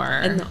 and 4.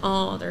 And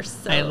they're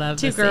so, I love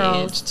 2 this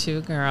girls. age,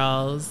 2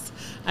 girls.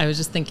 I was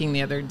just thinking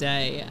the other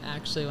day,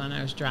 actually, when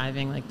I was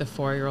driving, like the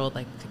 4-year-old,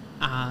 like,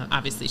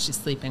 obviously she's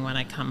sleeping when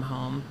I come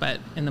home, but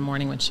in the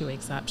morning when she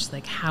wakes up, she's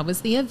like, how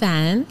was the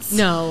event?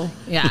 No.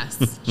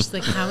 Yes. She's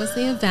like, how was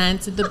the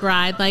event? Did the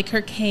bride like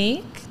her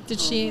cake? Did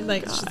she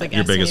like, she's like,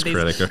 your asking biggest me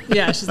critic.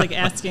 Yeah. She's like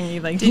asking me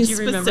like, did you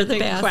remember the specific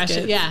basket?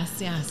 questions.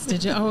 Yes.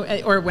 Did you?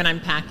 Oh, or when I'm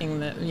packing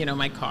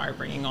my car,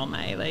 bringing all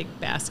my like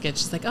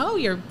baskets, she's like, oh,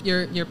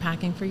 you're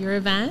packing for your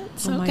event?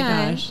 Oh my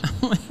gosh.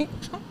 I'm like,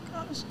 oh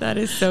gosh. That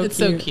is so It's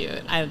cute. so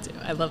cute. I do.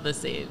 I love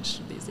this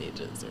age. These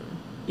ages are.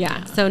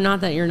 Yeah. So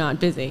not that you're not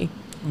busy.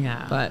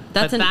 Yeah. But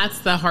that's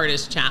the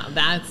hardest challenge.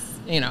 That's,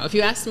 if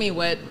you ask me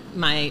what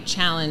my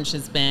challenge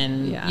has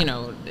been,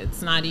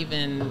 it's not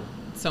even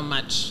so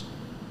much,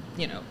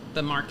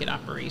 the market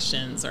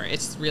operations, or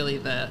it's really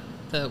the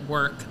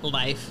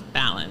work-life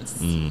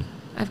balance.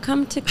 I've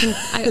come to,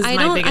 I my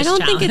don't biggest think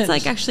challenge. it's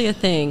like actually a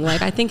thing.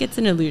 Like, I think it's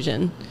an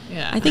illusion.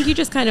 Yeah. I think you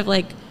just kind of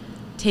like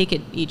take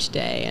it each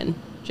day and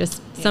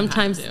just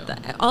sometimes,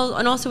 and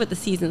also with the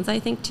seasons, I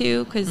think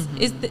too, because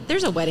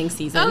there's a wedding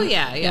season. Oh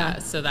yeah.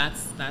 So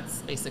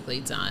that's basically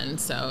done.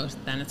 So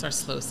then it's our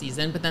slow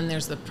season, but then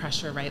there's the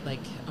pressure, right? Like,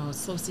 oh,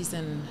 slow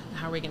season.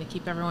 How are we going to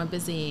keep everyone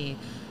busy?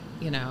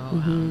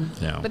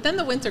 But then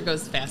the winter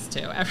goes fast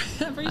too.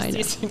 Every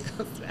season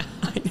goes fast.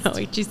 I know,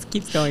 it just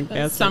keeps going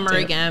fast. Summer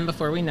again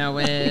before we know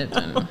it.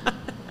 And,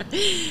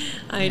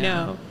 I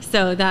know.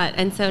 So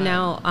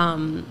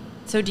now,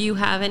 so do you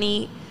have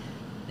any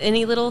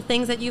little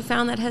things that you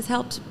found that has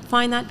helped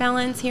find that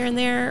balance here and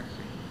there?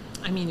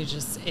 I mean,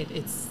 it's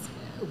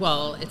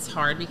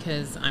hard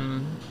because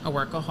I'm a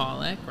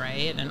workaholic,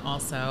 right? And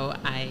also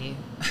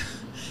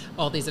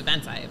all these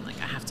events, I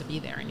have to be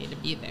there. I need to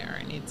be there.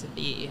 I need to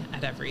be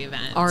at every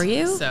event. Are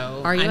you?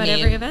 So are you at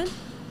every event?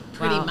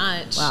 Pretty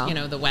much.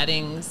 Wow. The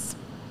weddings.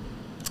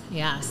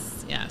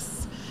 Yes.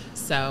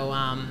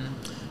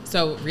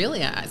 So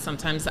really,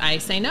 sometimes I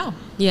say no.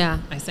 Yeah.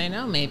 I say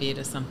no maybe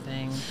to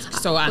something.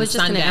 So on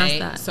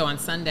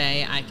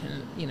Sunday, I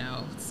can,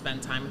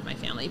 spend time with my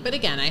family. But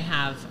again, I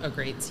have a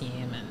great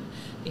team, and,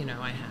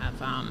 I have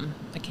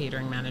a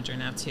catering manager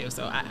now too.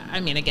 So,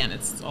 I mean, again,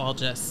 it's all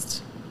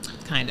just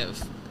kind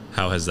of.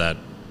 How has that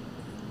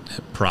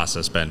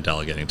process been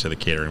delegating to the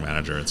catering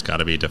manager? It's got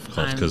to be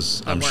difficult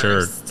because I'm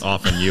sure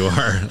often you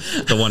are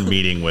the one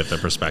meeting with the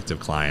prospective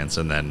clients,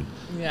 and then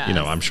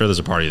I'm sure there's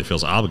a party that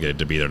feels obligated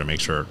to be there to make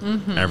sure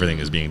everything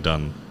is being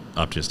done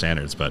up to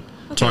standards. But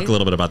talk a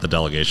little bit about the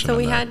delegation. So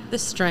we had the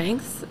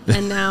strengths,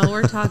 and now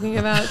we're talking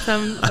about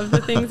some of the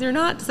things you're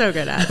not so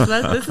good at. So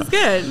this is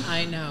good.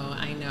 I know.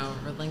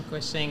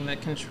 Relinquishing the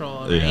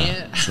control, right?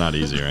 Yeah, it's not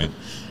easy, right?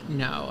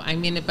 No, I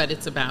mean, but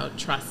it's about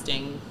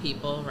trusting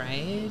people,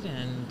 right?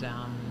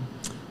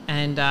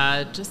 And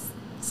just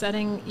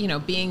setting,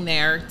 being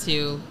there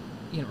to,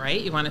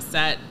 right? You want to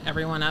set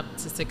everyone up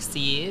to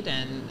succeed,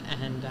 and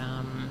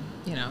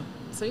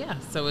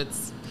so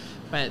it's,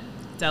 but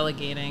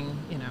delegating,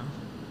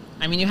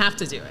 I mean, you have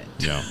to do it.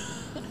 Yeah.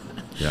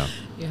 Yeah.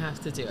 You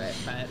have to do it,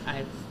 but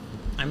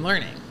I'm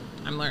learning.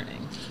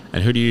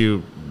 And who do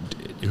you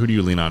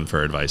lean on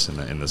for advice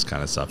in this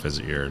kind of stuff? Is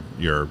it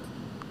your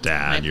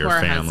dad, your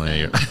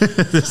family?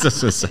 This is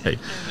to say,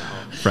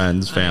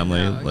 friends,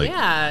 family.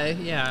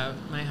 Yeah.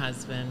 My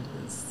husband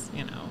is,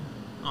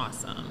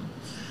 awesome.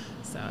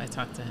 So I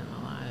talk to him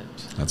a lot.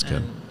 That's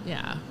good.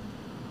 Yeah.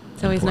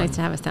 It's always nice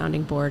to have a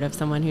sounding board of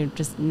someone who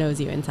just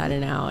knows you inside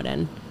and out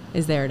and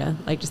is there to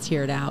just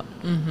hear it out.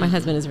 My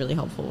husband is really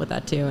helpful with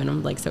that too, and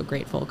I'm so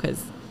grateful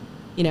because,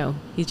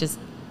 he just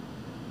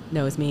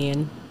knows me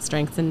and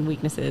strengths and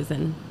weaknesses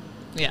and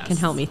can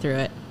help me through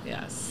it.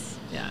 Yes.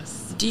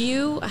 Do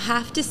you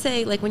have to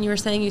say, when you were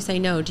saying you say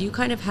no, do you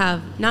kind of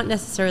have, not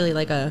necessarily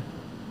a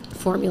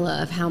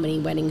formula of how many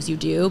weddings you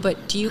do,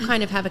 but do you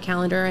kind of have a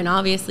calendar? And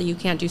obviously you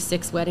can't do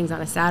 6 weddings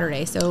on a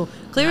Saturday, so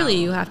clearly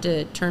you have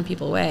to turn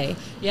people away.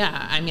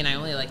 Yeah, I mean, I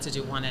only like to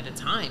do one at a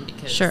time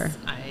because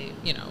I,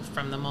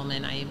 from the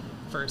moment I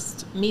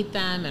first meet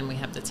them and we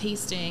have the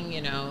tasting,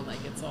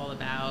 it's all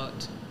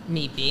about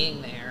me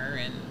being there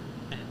and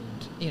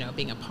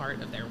being a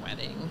part of their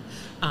wedding.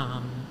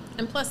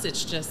 And plus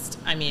it's just,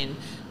 I mean,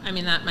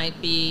 that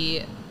might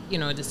be,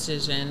 a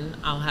decision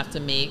I'll have to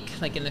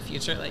make in the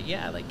future,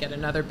 get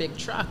another big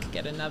truck,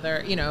 get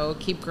another,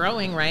 keep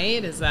growing,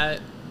 right? Is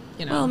that,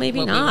 well,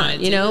 maybe not,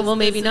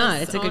 maybe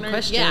not. It's a good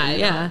question.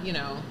 Yeah.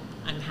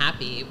 I'm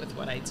happy with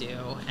what I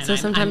do. And so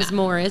sometimes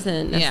more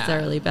isn't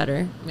necessarily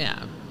better.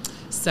 Yeah.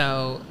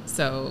 So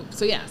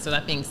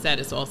that being said,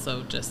 it's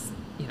also just,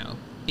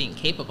 being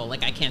capable.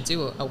 I can't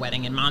do a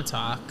wedding in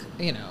Montauk,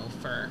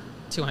 for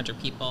 200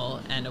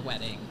 people and a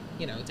wedding,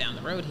 down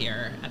the road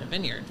here at a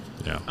vineyard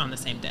Yeah. on the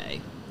same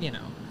day,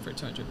 for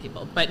 200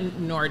 people. But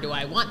nor do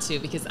I want to,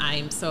 because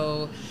I'm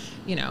so,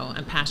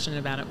 I'm passionate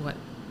about it,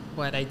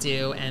 what I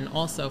do. And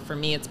also for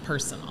me, it's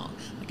personal.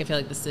 Like, I feel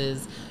like this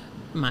is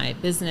my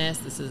business.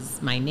 This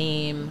is my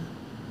name.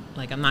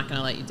 Like, I'm not going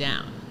to let you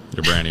down.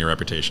 Your brand, your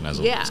reputation as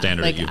a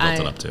standard that you've built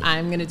it up to.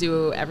 I'm going to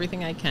do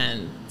everything I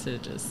can to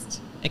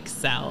just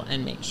excel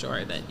and make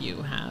sure that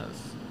you have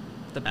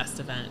the best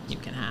event you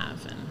can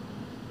have. And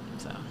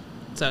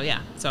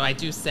so I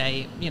do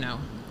say,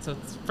 so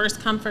it's first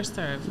come, first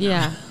serve.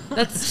 Yeah,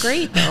 that's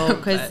great though,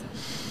 because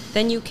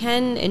then you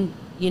can, and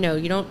you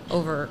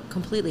don't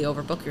completely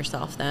overbook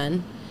yourself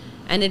then,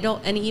 and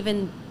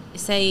even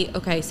say,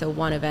 okay, so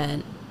one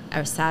event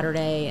a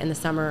Saturday in the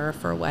summer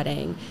for a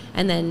wedding,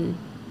 and then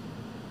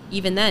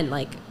even then,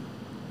 like,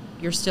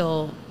 you're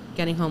still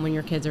getting home when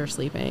your kids are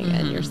sleeping,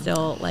 and you're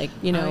still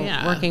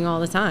working all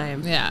the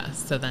time. Yeah.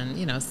 So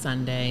then,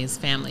 Sundays,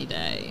 family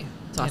day.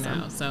 It's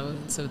awesome.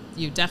 So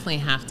you definitely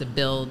have to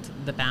build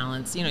the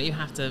balance. You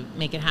have to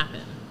make it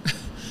happen,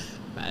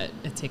 but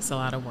it takes a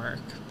lot of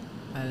work,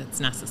 but it's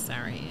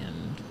necessary.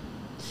 And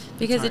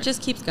because it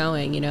just keeps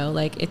going,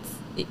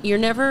 you're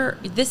never,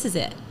 this is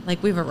it.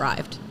 Like, we've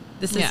arrived.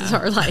 This is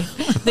our life.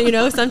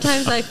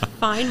 Sometimes I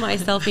find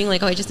myself being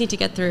like, oh, I just need to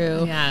get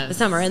through the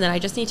summer, and then I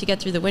just need to get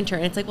through the winter.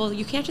 And it's like, well,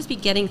 you can't just be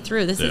getting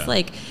through. This is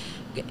like,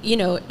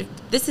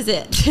 this is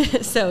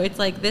it. So it's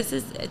like,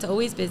 it's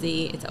always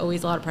busy. It's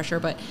always a lot of pressure.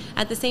 But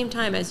at the same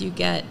time, as you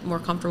get more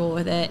comfortable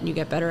with it and you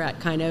get better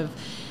at kind of,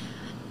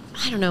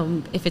 I don't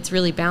know if it's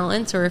really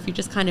balance or if you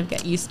just kind of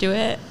get used to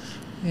it.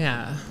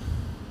 Yeah.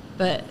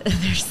 But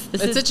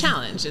it's a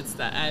challenge.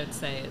 I would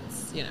say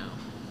it's,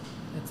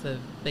 it's the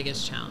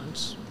biggest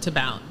challenge to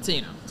balance,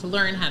 to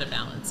learn how to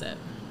balance it.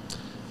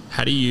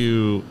 How do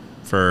you,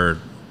 for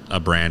a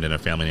brand and a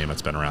family name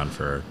that's been around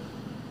for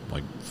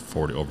like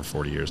over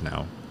 40 years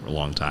now, for a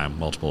long time,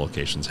 multiple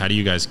locations, how do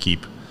you guys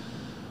keep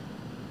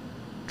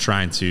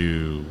trying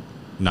to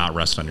not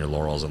rest on your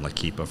laurels and like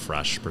keep a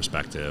fresh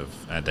perspective,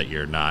 and that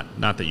you're not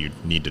that you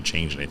need to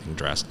change anything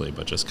drastically,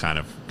 but just kind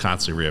of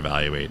constantly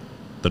reevaluate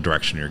the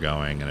direction you're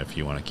going and if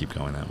you want to keep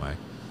going that way?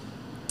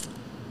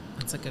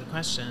 That's a good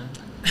question.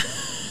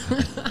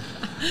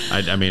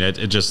 I mean,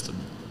 it just,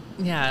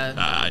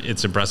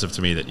 it's impressive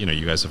to me that,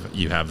 you guys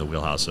have the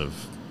wheelhouse of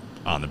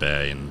On the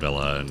Bay and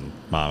Villa and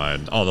Mama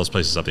and all those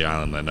places up the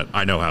island. And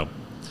I know how,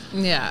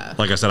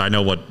 like I said, I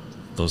know what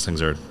those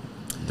things are.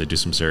 They do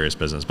some serious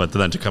business, but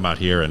then to come out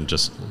here and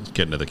just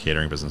get into the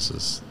catering business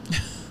is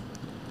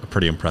a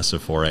pretty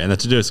impressive foray. And then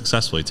to do it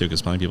successfully too,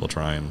 because plenty of people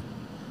try and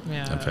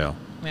fail.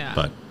 Yeah.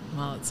 But,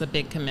 well, it's a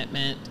big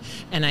commitment.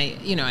 And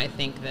I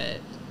think that,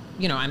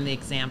 I'm the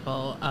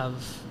example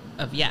of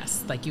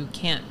yes, like you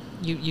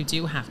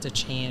do have to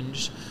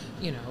change,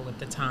 with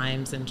the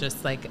times, and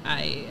just like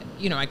I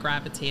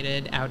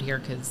gravitated out here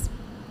because,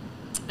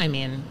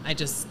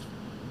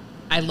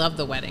 I love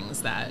the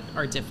weddings that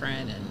are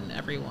different, and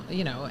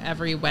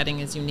every wedding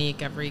is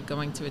unique.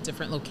 Going to a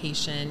different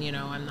location,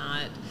 I'm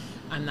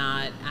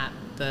not at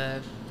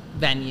the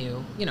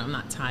venue, I'm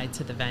not tied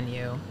to the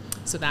venue.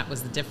 So that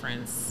was the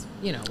difference,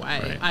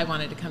 why I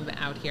wanted to come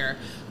out here.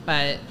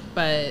 But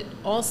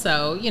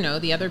also,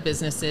 the other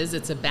businesses,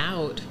 it's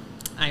about,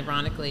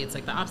 ironically, it's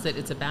like the opposite.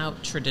 It's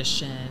about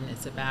tradition.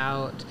 It's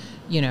about,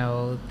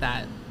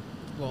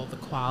 the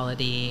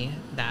quality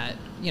that,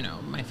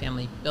 my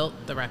family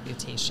built the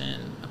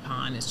reputation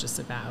upon. Is just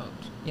about,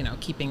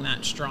 keeping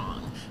that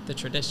strong. The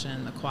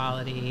tradition, the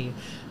quality,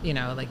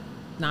 like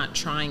not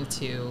trying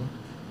to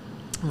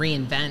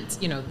reinvent,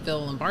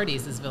 Villa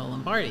Lombardi's is Villa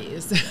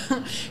Lombardi's.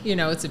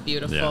 It's a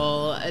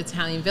beautiful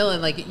Italian villa.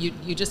 Like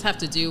you just have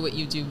to do what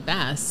you do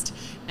best.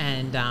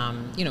 And,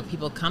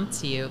 people come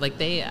to you, like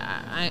they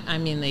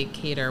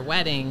cater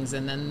weddings,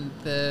 and then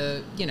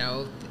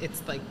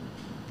it's like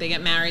they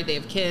get married, they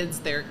have kids,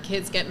 their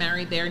kids get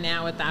married there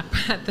now at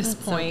this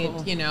point,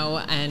 so cool.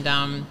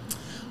 And,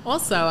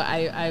 also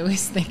I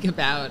always think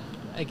about,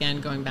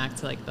 again, going back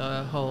to like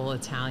the whole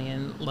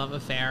Italian love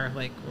affair,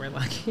 like we're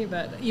lucky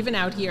that even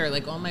out here,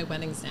 like all my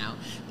weddings now,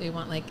 they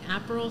want like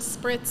Aperol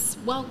Spritz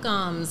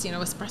welcomes,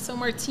 espresso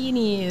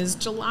martinis,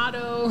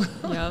 gelato,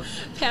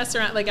 passed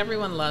around. Like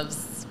everyone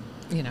loves,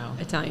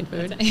 Italian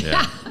food.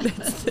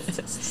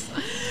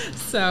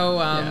 So,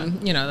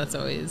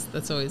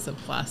 that's always a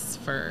plus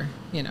for,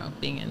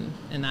 being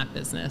in that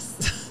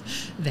business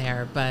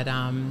there. But,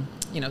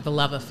 the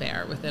love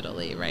affair with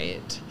Italy,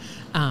 right?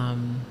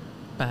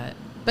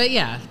 But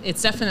yeah,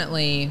 it's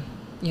definitely,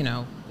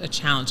 a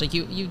challenge. Like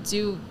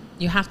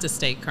you have to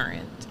stay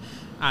current,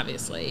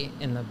 obviously,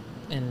 in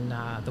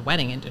the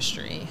wedding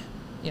industry.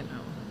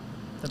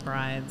 The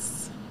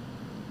brides.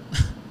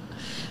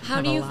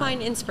 How do you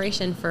find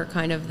inspiration for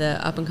kind of the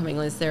up and coming?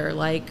 Is there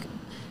like,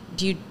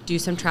 do you do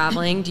some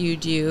traveling? Do you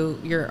do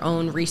your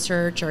own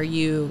research? Are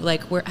you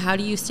like, how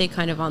do you stay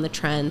kind of on the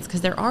trends? Because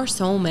there are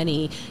so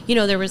many.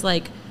 There was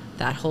like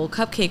that whole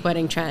cupcake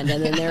wedding trend,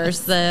 and then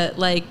there's the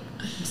like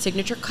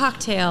signature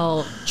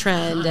cocktail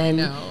trend, and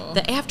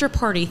the after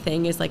party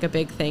thing is like a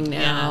big thing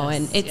now,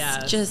 and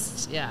it's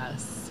just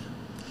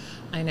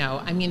I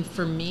know. I mean,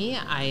 for me,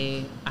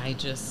 I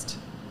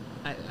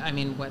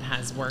mean, what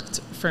has worked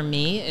for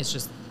me is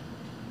just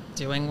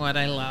doing what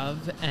I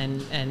love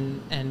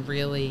and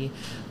really,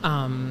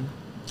 I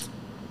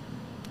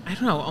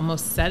don't know,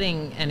 almost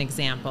setting an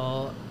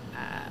example,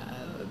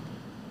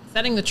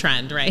 setting the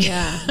trend, right?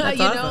 Yeah, that's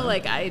you awesome. know,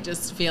 like I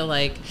just feel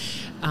like,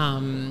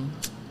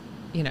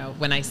 you know,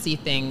 when I see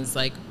things,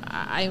 like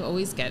I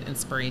always get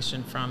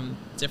inspiration from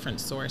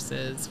different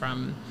sources,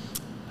 from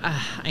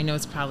I know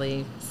it's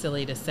probably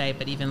silly to say,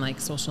 but even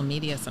like social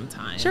media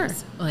sometimes. Sure.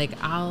 Like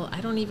I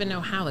don't even know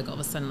how, like all of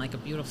a sudden, like a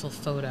beautiful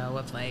photo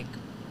of like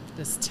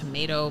this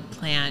tomato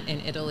plant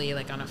in Italy,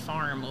 like on a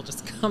farm, will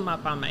just come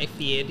up on my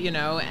feed, you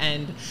know,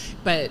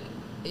 but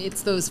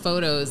it's those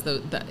photos,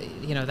 the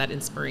you know, that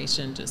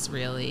inspiration just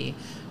really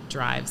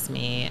drives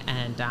me.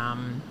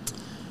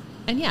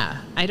 And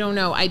yeah, I don't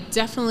know. I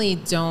definitely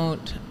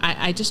don't.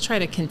 I just try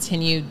to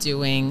continue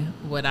doing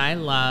what I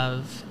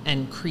love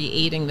and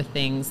creating the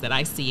things that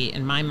I see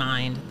in my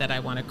mind that I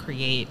want to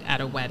create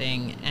at a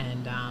wedding,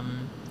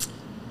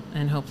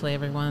 and hopefully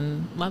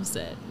everyone loves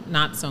it.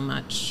 Not so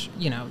much,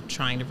 you know,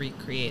 trying to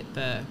recreate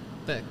the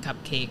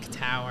cupcake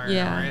tower,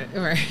 Yeah.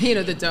 or you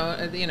know,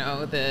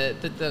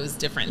 those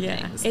different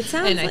Yeah. things. It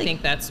sounds and I like-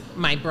 think that's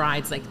my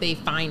brides, like they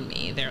find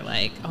me, they're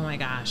like, oh my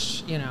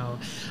gosh, you know,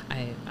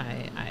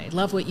 I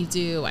love what you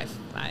do, I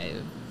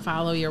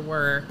follow your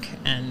work,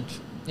 and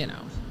you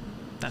know,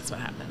 that's what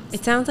happens.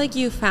 It sounds like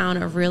you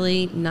found a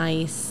really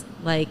nice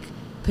like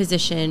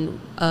position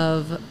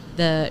of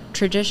the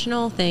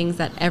traditional things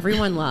that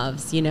everyone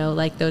loves, you know,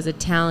 like those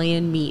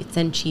Italian meats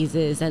and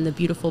cheeses and the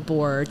beautiful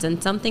boards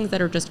and some things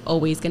that are just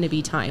always going to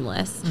be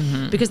timeless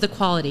because the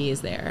quality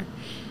is there.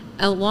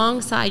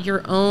 Alongside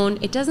your own,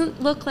 it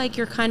doesn't look like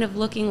you're kind of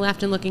looking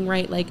left and looking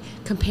right, like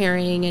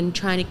comparing and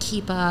trying to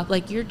keep up.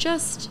 Like you're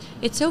just,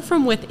 it's so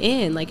from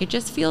within. Like it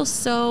just feels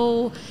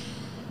so.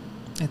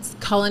 It's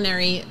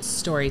culinary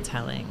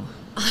storytelling.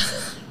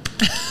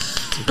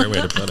 It's a great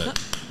way to put it.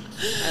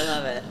 I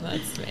love it.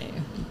 That's me.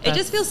 It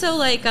just feels so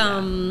like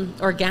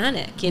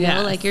organic, you know,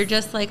 Yes. like you're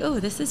just like, oh,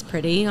 this is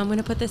pretty. I'm going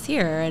to put this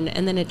here.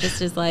 And then it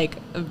just is like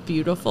a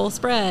beautiful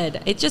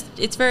spread.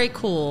 It's very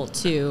cool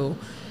to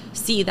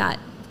see that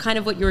kind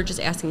of what you were just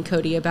asking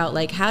Cody about,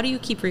 like, how do you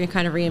keep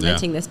kind of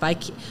reinventing this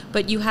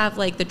but you have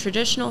like the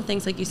traditional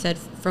things, like you said,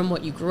 from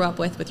what you grew up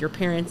with your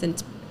parents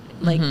and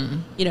like,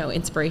 you know,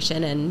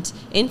 inspiration and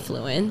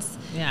influence.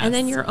 Yes. And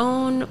then your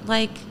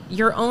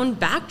own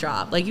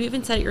backdrop. Like you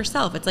even said it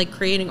yourself. It's like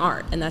creating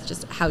art, and that's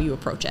just how you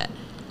approach it.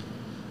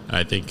 And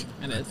I think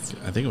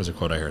it was a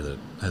quote I heard that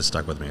has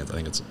stuck with me. I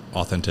think it's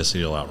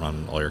authenticity will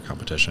outrun all your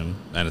competition,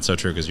 and it's so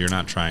true because you're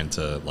not trying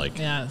to like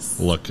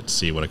look to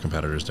see what a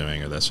competitor's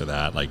doing or this or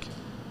that. Like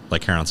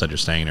Carolyn said, you're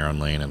staying in your own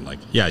lane, and like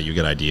you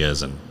get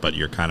ideas, but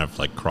you're kind of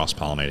like cross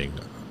pollinating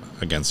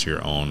against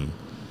your own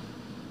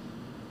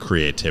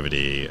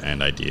creativity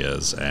and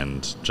ideas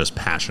and just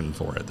passion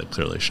for it that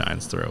clearly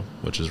shines through,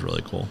 which is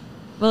really cool.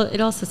 Well, it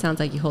also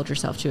sounds like you hold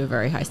yourself to a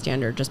very high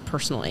standard just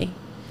personally.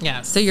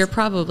 Yes. So you're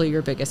probably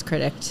your biggest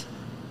critic.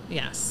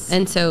 Yes.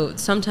 And so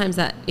sometimes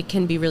that it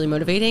can be really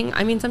motivating.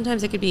 I mean,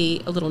 sometimes it could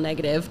be a little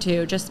negative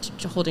too, just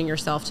holding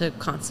yourself to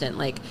constant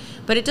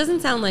but it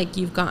doesn't sound like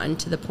you've gotten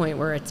to the point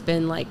where it's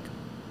been like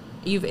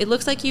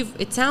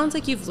it sounds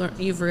like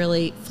you've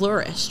really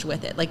flourished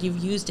with it. Like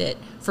you've used it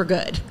for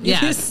good.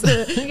 You've used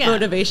the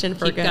motivation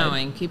for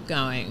good. Keep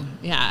going.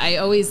 Yeah. I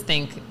always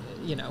think,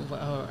 you know,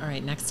 oh, all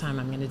right, next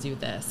time I'm going to do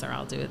this, or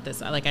I'll do it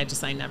this. Like,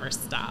 I never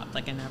stop.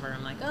 Like, I'm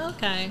like, oh,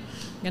 okay,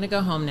 I'm going to go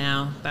home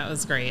now. That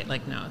was great.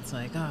 Like, no, it's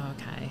like, oh,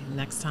 okay,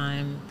 next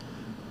time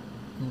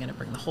I'm going to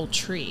bring the whole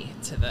tree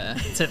to the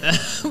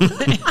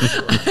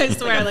I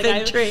swear, like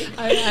big tree.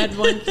 I had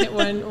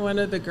one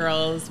of the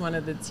girls, one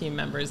of the team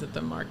members at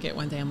the market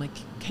one day, I'm like,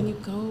 can you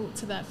go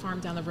to that farm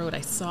down the road? I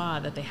saw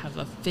that they have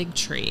a fig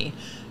tree.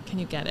 Can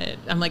you get it?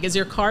 I'm like, is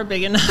your car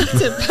big enough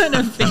to put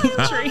a fig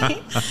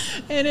tree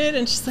in it?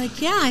 And she's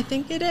like, yeah, I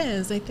think it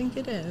is.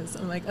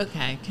 I'm like,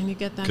 okay, can you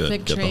get that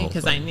fig tree?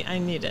 Because I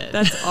need it.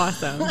 That's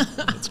awesome.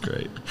 That's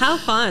great. How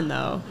fun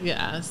though.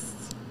 Yes.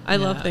 I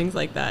love things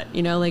like that.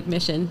 You know, like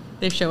Mission.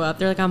 They show up.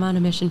 They're like, I'm on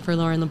a mission for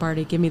Lauren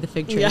Lombardi. Give me the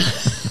fig tree. Yeah.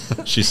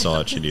 She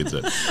saw it. She needs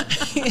it.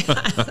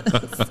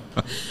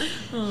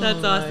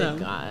 That's awesome.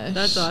 Gosh.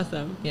 That's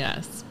awesome.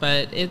 Yes,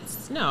 but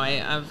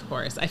of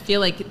course, I feel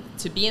like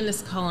to be in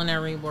this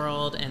culinary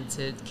world and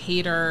to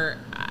cater,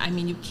 I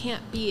mean, you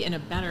can't be in a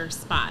better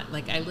spot.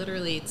 Like, I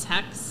literally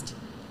text,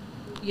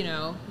 you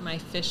know, my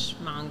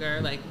fishmonger,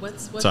 like,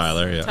 what's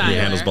Tyler? Yeah, he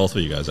handles both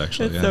of you guys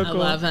actually. That's Yeah, so I cool.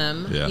 love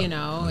him. Yeah, You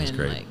know, that's and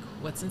great. like,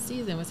 what's in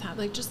season, what's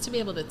happening, like, just to be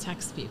able to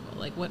text people,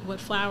 like, what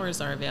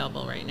flowers are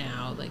available right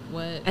now, like,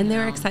 what. And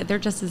they're excited. They're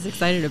just as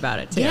excited about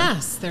it too.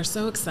 Yes, they're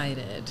so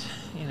excited.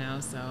 You know,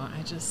 so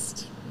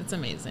it's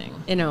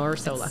amazing. You know, we're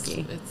so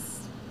lucky.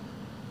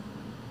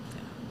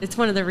 It's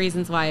one of the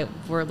reasons why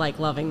we're like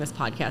loving this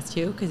podcast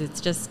too, because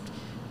it's just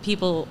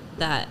people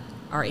that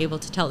are able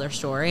to tell their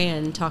story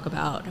and talk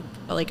about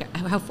like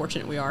how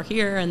fortunate we are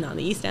here and on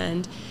the East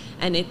End.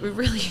 And it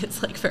really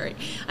is like very,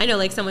 I know,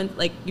 like someone,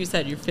 like you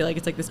said, you feel like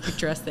it's like this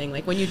picturesque thing.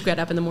 Like when you get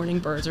up in the morning,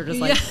 birds are just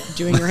like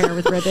doing your hair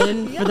with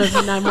ribbon for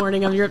the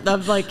morning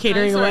of like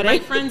catering a wedding. My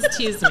friends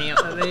tease me.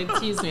 They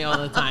tease me all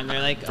the time. They're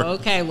like,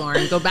 okay,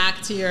 Lauren, go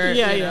back to your,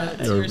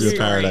 your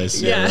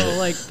paradise. Yeah. Little,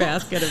 like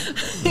basket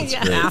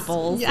of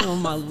apples. Yeah. Oh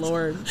my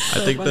Lord.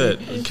 I think that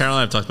Caroline and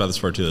I have talked about this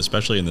before too,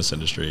 especially in this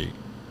industry.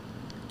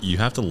 You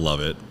have to love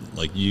it.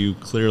 Like you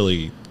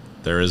clearly,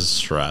 there is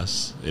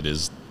stress. It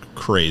is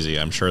crazy.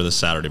 I'm sure the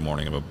Saturday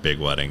morning of a big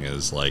wedding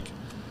is like,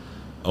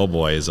 oh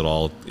boy, is it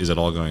all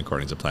going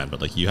according to plan?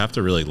 But like you have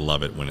to really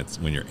love it when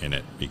you're in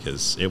it,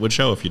 because it would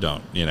show if you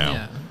don't,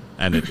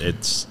 And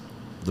it's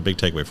the big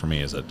takeaway for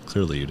me is that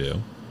clearly you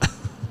do.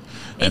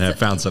 And have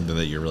found something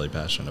that you're really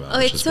passionate about.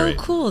 Which it's is so great.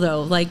 cool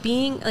though. Like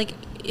being like,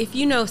 if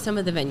you know some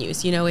of the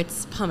venues,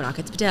 it's Pominock,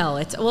 it's Bedell,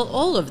 it's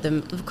all of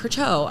them,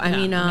 Croteau. I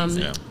mean,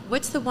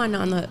 what's the one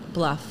on the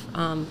bluff?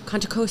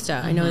 Contra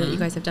Costa. I know that you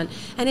guys have done,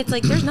 and it's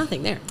like there's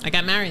nothing there. I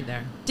got married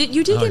there.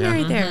 You did get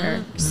married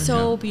there?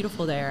 So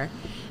beautiful there,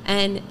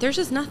 and there's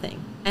just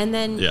nothing. And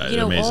then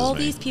all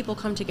these people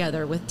come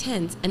together with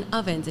tents and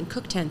ovens and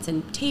cook tents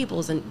and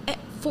tables and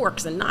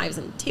forks and knives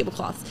and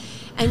tablecloths,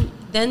 and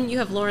then you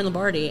have Lauren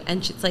Lombardi,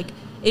 and it's like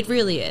it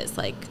really is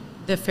like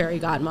the fairy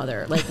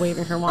godmother, like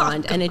waving her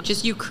wand, and it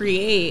just, you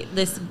create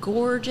this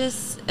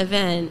gorgeous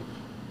event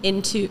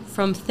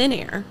from thin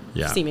air,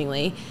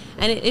 seemingly,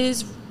 and it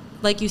is,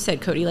 like you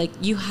said, Cody, like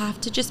you have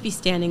to just be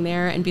standing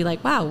there and be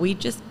like, wow, we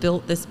just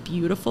built this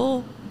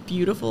beautiful,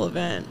 beautiful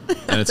event.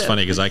 And it's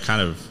funny because I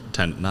kind of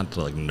tend not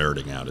to like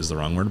nerding out is the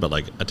wrong word, but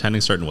like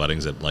attending certain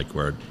weddings that like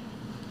where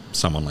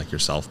someone like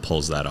yourself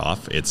pulls that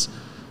off, it's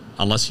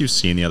unless you've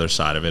seen the other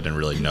side of it and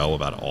really know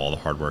about all the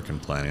hard work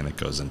and planning that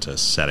goes into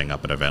setting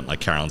up an event, like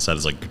Carolyn said,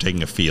 is like you're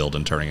taking a field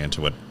and turning it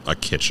into a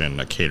kitchen,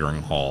 a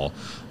catering hall,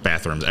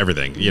 bathrooms,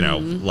 everything.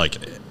 Like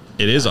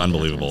it is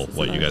unbelievable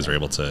what you guys are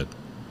able to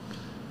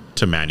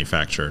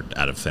manufacture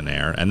out of thin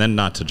air, and then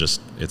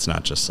it's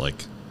not just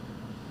like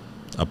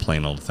a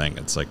plain old thing.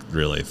 It's like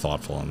really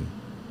thoughtful and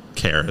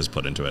care is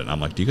put into it. And I'm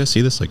like, do you guys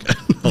see this? Like,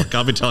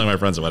 I'll be telling my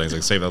friends at weddings,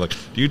 like, say that, like,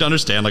 do you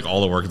understand like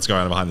all the work that's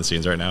going on behind the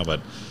scenes right now? But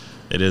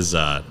it is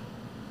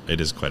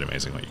quite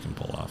amazing what you can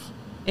pull off.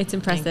 It's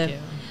impressive. Thank you.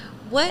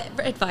 What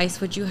advice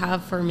would you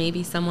have for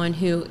maybe someone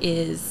who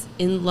is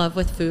in love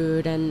with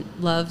food and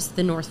loves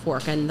the North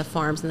Fork and the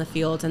farms and the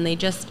fields, and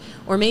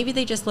maybe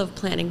they just love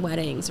planning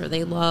weddings, or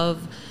they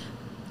love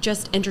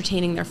just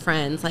entertaining their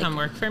friends? Like, come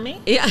work for me?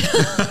 Yeah.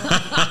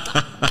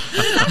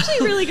 It's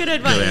actually really good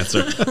advice.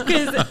 Good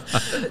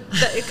answer.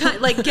 Because,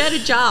 like, get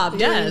a job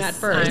doing that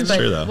first. It's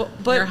true, though.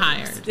 But you're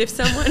hired. If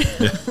someone...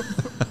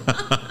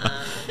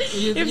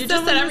 You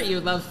just said everything.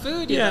 You love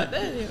food. You love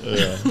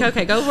this. Yeah.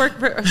 Okay, go work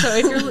for... So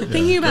if you're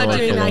thinking about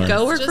doing that,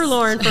 go work for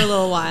Lauren for a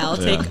little while.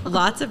 Take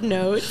lots of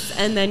notes,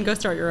 and then go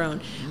start your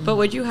own. But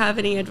would you have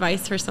any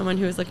advice for someone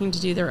who is looking to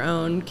do their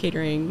own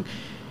catering,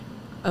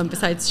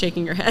 besides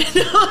shaking your head?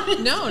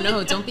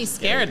 No, don't be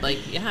scared. Like,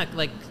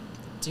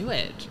 do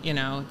it.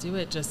 Do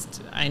it.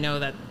 Just, I know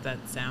that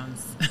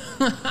sounds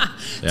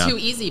too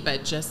easy,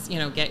 but just,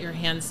 get your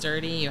hands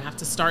dirty. You have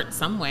to start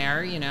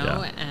somewhere,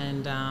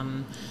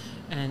 and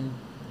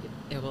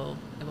it will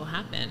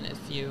happen if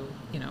you,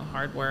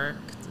 hard work,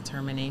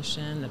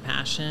 determination, the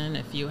passion.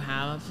 If you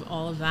have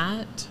all of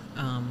that,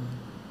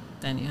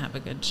 then you have a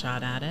good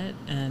shot at it.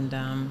 And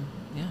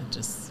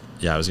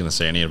I was gonna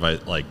say, any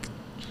advice, like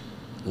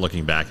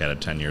looking back at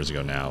it 10 years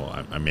ago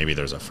now, maybe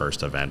there's a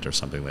first event or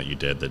something that you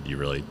did that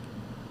you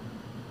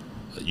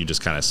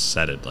just kind of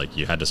said it, like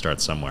you had to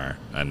start somewhere.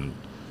 And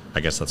I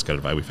guess that's good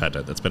advice.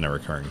 That's been a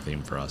recurring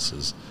theme for us,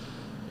 is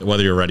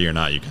whether you're ready or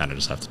not, you kind of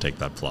just have to take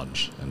that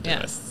plunge and do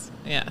it.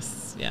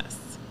 Yes.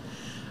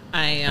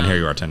 And here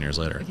you are 10 years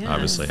later, yes.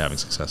 obviously having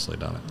successfully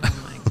done it.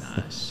 Oh my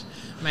gosh.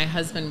 My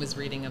husband was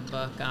reading a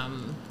book.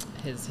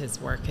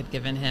 His work had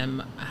given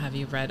him, have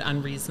you read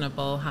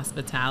Unreasonable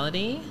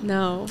Hospitality?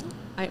 No.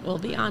 It will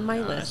be on my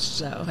list.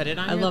 So put it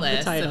on your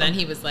list. So then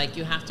he was like,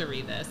 you have to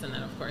read this. And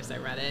then, of course, I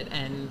read it.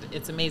 And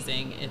it's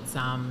amazing. It's,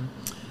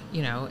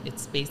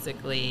 it's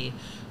basically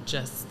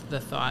just the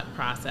thought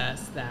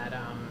process that,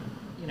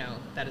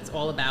 that it's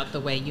all about the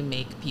way you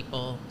make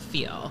people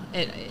feel.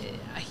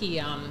 He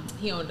owned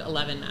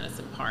 11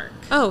 Madison Park.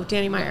 Oh,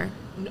 Danny Meyer.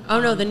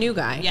 No, the new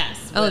guy.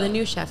 Yes. Oh, the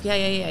new chef.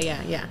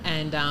 Yeah.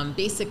 And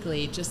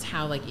basically just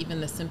how, like, even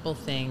the simple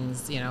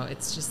things,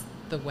 it's just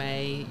the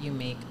way you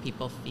make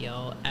people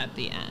feel at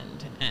the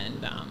end.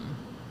 And,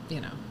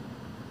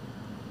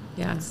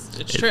 yes,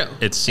 it's true.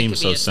 It seems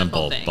so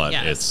simple, but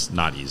it's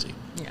not easy.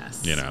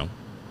 Yes.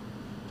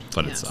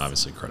 But it's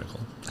obviously critical.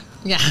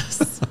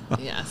 Yes.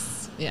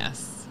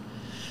 Yes.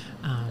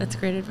 That's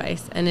great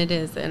advice. And it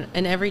is.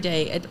 And every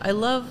day, I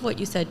love what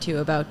you said too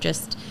about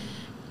just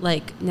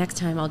like, next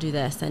time I'll do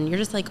this. And you're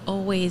just like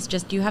always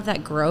you have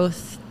that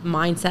growth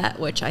mindset,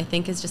 which I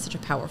think is just such a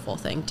powerful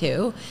thing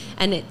too.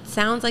 And it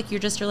sounds like you're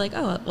like,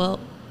 oh, well,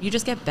 you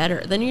just get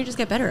better. Then you just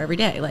get better every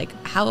day. Like,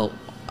 how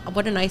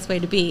what a nice way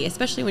to be,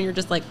 especially when you're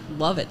just like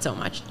love it so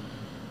much.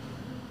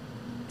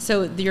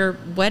 So your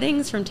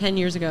weddings from 10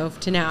 years ago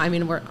to now, I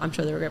mean, I'm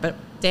sure they were great, but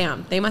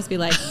damn, they must be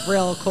like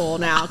real cool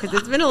now, because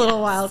it's been a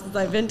little while since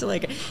I've been to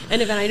like an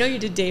event. I know you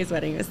did Dave's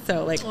wedding. It was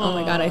so like, oh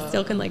my God, I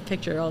still can like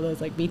picture all those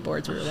like meat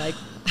boards. We were like,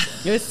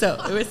 it was so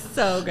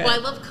good. Well, I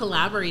love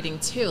collaborating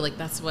too. Like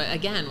that's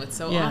what's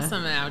so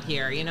awesome out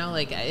here. You know,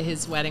 like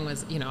his wedding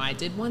was, you know, I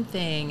did one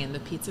thing and the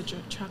pizza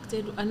truck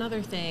did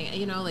another thing.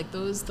 You know, like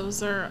those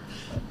are,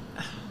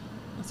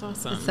 that's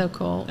awesome. It's so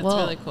cool. It's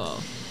really cool.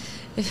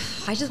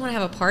 I just want to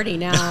have a party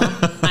now.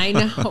 I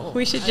know.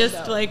 We should just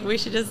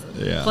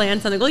plan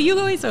something. Well, you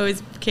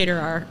always cater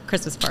our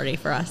Christmas party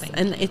for us.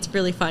 And it's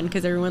really fun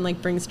because everyone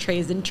like brings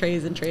trays and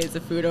trays and trays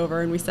of food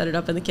over, and we set it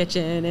up in the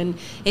kitchen, and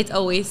it's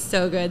always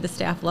so good. The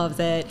staff loves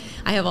it.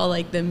 I have all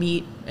like the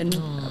meat and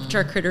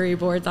charcuterie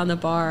boards on the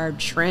bar,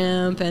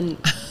 shrimp, and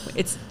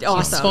it's awesome.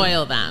 You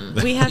spoil them.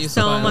 We have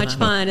so much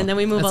fun, and then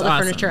we move all the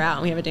furniture out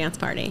and we have a dance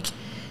party.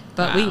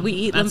 But we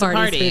eat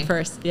Lombardi's food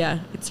first. Yeah,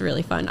 it's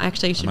really fun.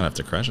 Actually, I might have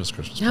to crash this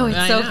Christmas party. No,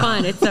 it's so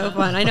fun. It's so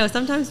fun. I know.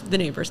 Sometimes the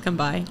neighbors come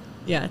by.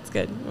 Yeah, it's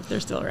good if they're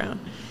still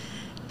around.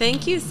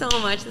 Thank you so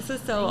much. This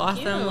is so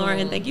awesome,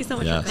 Lauren. Thank you so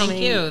much for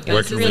coming. Thank you.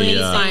 Where can really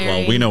inspiring.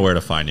 Well, we know where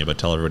to find you, but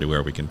tell everybody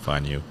where we can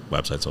find you: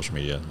 website, social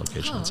media,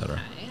 location, etc.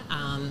 Okay.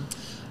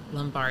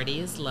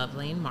 Lombardi's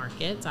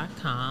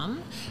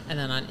lovelandmarket.com, and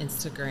then on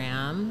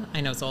Instagram,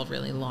 I know it's all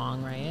really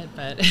long, right?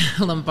 But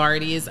I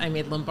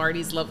made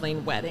Lombardi's Love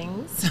Lane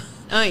Weddings.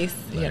 Nice.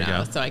 You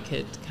know, so I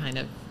could kind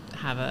of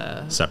have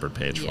a separate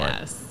page for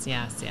it.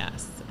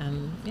 Yes.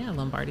 And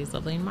Lombardi's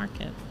Love Lane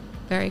Market.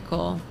 Very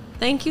cool.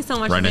 Thank you so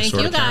much. Right Thank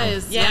you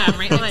guys. Yeah,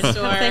 right next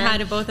door. Say hi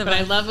to both of us. But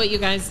I love what you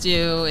guys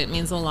do. It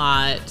means a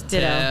lot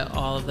Ditto. to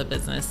all of the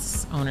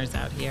business owners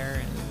out here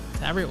and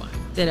to everyone.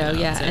 Ditto,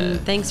 and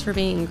thanks for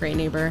being a great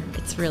neighbor.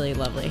 It's really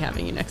lovely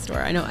having you next door.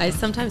 I know I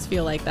sometimes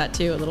feel like that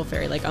too, a little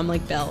fairy. Like I'm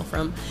like Belle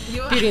from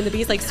Beauty and the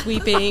Beast, like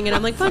sweeping, and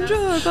I'm like,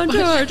 bonjour,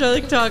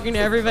 like talking to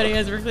everybody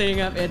as we're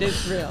cleaning up. It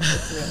is real.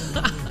 It's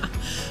real.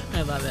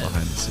 I love it.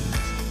 Behind the scenes.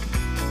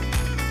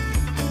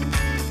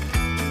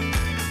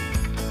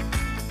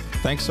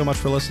 Thanks so much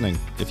for listening.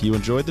 If you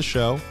enjoyed the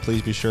show,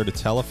 please be sure to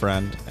tell a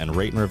friend and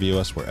rate and review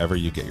us wherever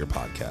you get your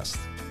podcasts.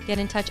 Get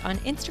in touch on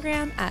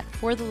Instagram at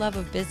For the Love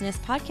of Business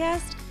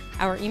Podcast.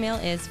 Our email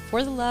is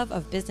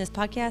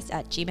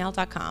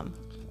fortheloveofbusinesspodcast@gmail.com.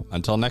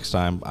 Until next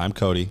time, I'm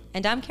Cody.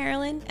 And I'm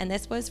Carolyn, and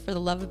this was For the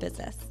Love of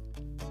Business.